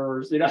liked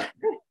hers,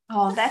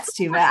 Oh, that's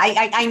too bad.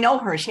 I know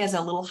her. She has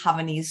a little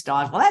Havanese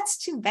dog. Well, that's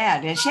too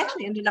bad. And she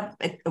actually ended up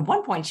at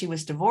one point, she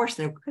was divorced.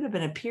 There could have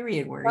been a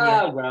period where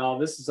well,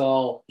 this is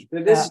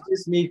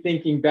just me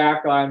thinking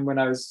back on when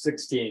I was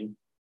 16.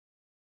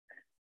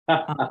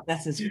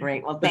 This is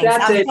great. Well, thanks.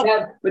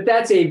 But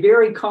that's a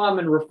very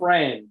common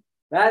refrain.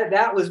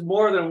 That was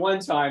more than one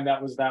time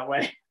that was that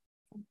way.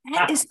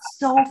 That is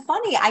so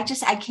funny. I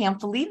can't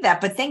believe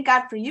that. But thank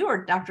God for you,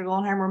 or Dr.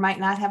 Goldheimer might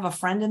not have a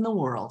friend in the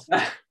world.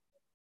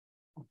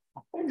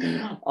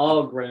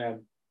 Oh,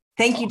 grand.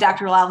 Thank you,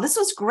 Dr. Lisle. This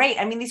was great.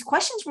 I mean, these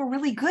questions were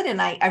really good,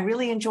 and I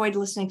really enjoyed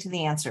listening to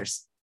the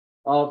answers.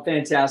 Oh,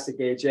 fantastic,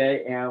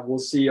 AJ. And we'll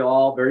see you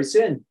all very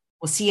soon.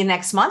 We'll see you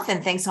next month.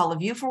 And thanks all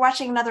of you for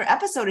watching another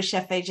episode of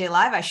Chef AJ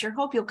Live. I sure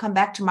hope you'll come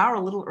back tomorrow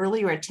a little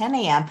earlier at 10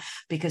 a.m.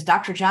 because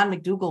Dr. John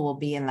McDougall will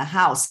be in the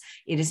house.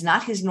 It is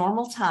not his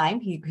normal time.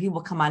 He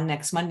will come on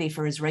next Monday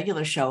for his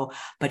regular show.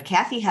 But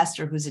Kathy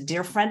Hester, who's a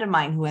dear friend of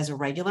mine who has a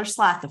regular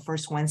slot the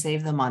first Wednesday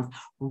of the month,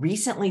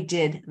 recently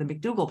did the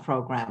McDougall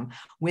program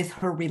with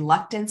her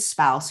reluctant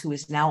spouse, who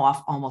is now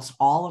off almost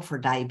all of her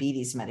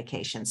diabetes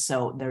medications.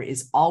 So there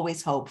is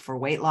always hope for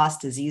weight loss,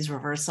 disease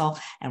reversal.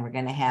 And we're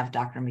going to have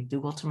Dr.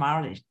 McDougall tomorrow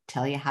to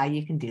tell you how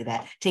you can do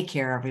that. Take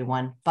care,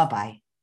 everyone. Bye-bye.